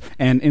character limits,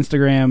 and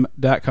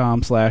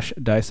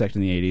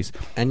instagram.com/dissectingthe80s.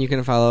 And you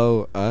can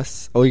follow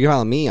us. Oh, you can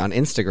follow me on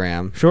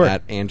Instagram. Sure.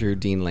 At Andrew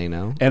Dean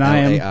Lano. And I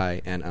am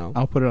Laino.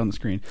 I'll put it on the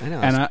screen. I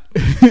know.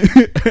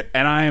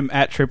 And I am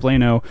at Trip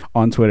Lano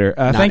on Twitter.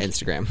 Not thank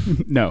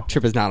Instagram. No.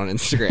 Trip is not on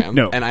Instagram.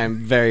 No. And I am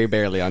very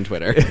barely on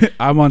Twitter.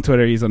 I'm on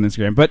Twitter. He's on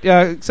Instagram. But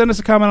send us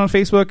a comment on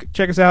Facebook.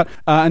 Check us out.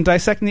 And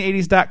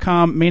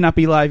dissectingthe80s.com may not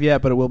be live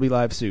yet, but it will be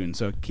live soon.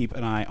 So keep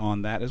an eye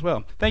on that as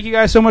well. Thank you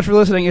guys so much for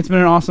listening. It's been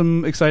an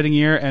awesome, exciting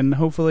year, and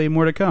hopefully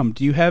more to come.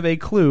 Do you have a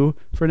clue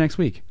for next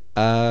week?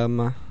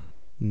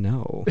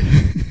 No.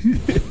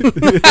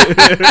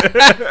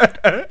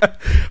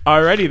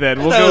 Alrighty then.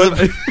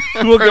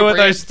 We'll go with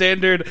our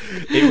standard.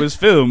 It was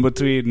filmed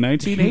between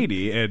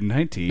 1980 and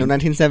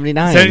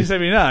 1979.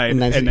 1979 and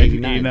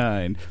 1989.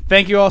 1989.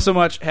 Thank you all so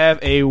much. Have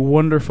a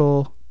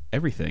wonderful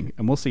everything,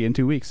 and we'll see you in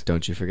 2 weeks.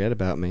 Don't you forget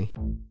about me.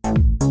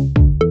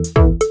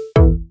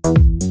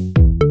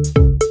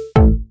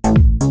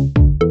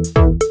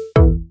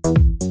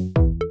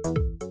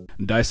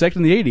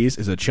 Dissecting the 80s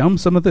is a Chum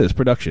Some of This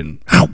production.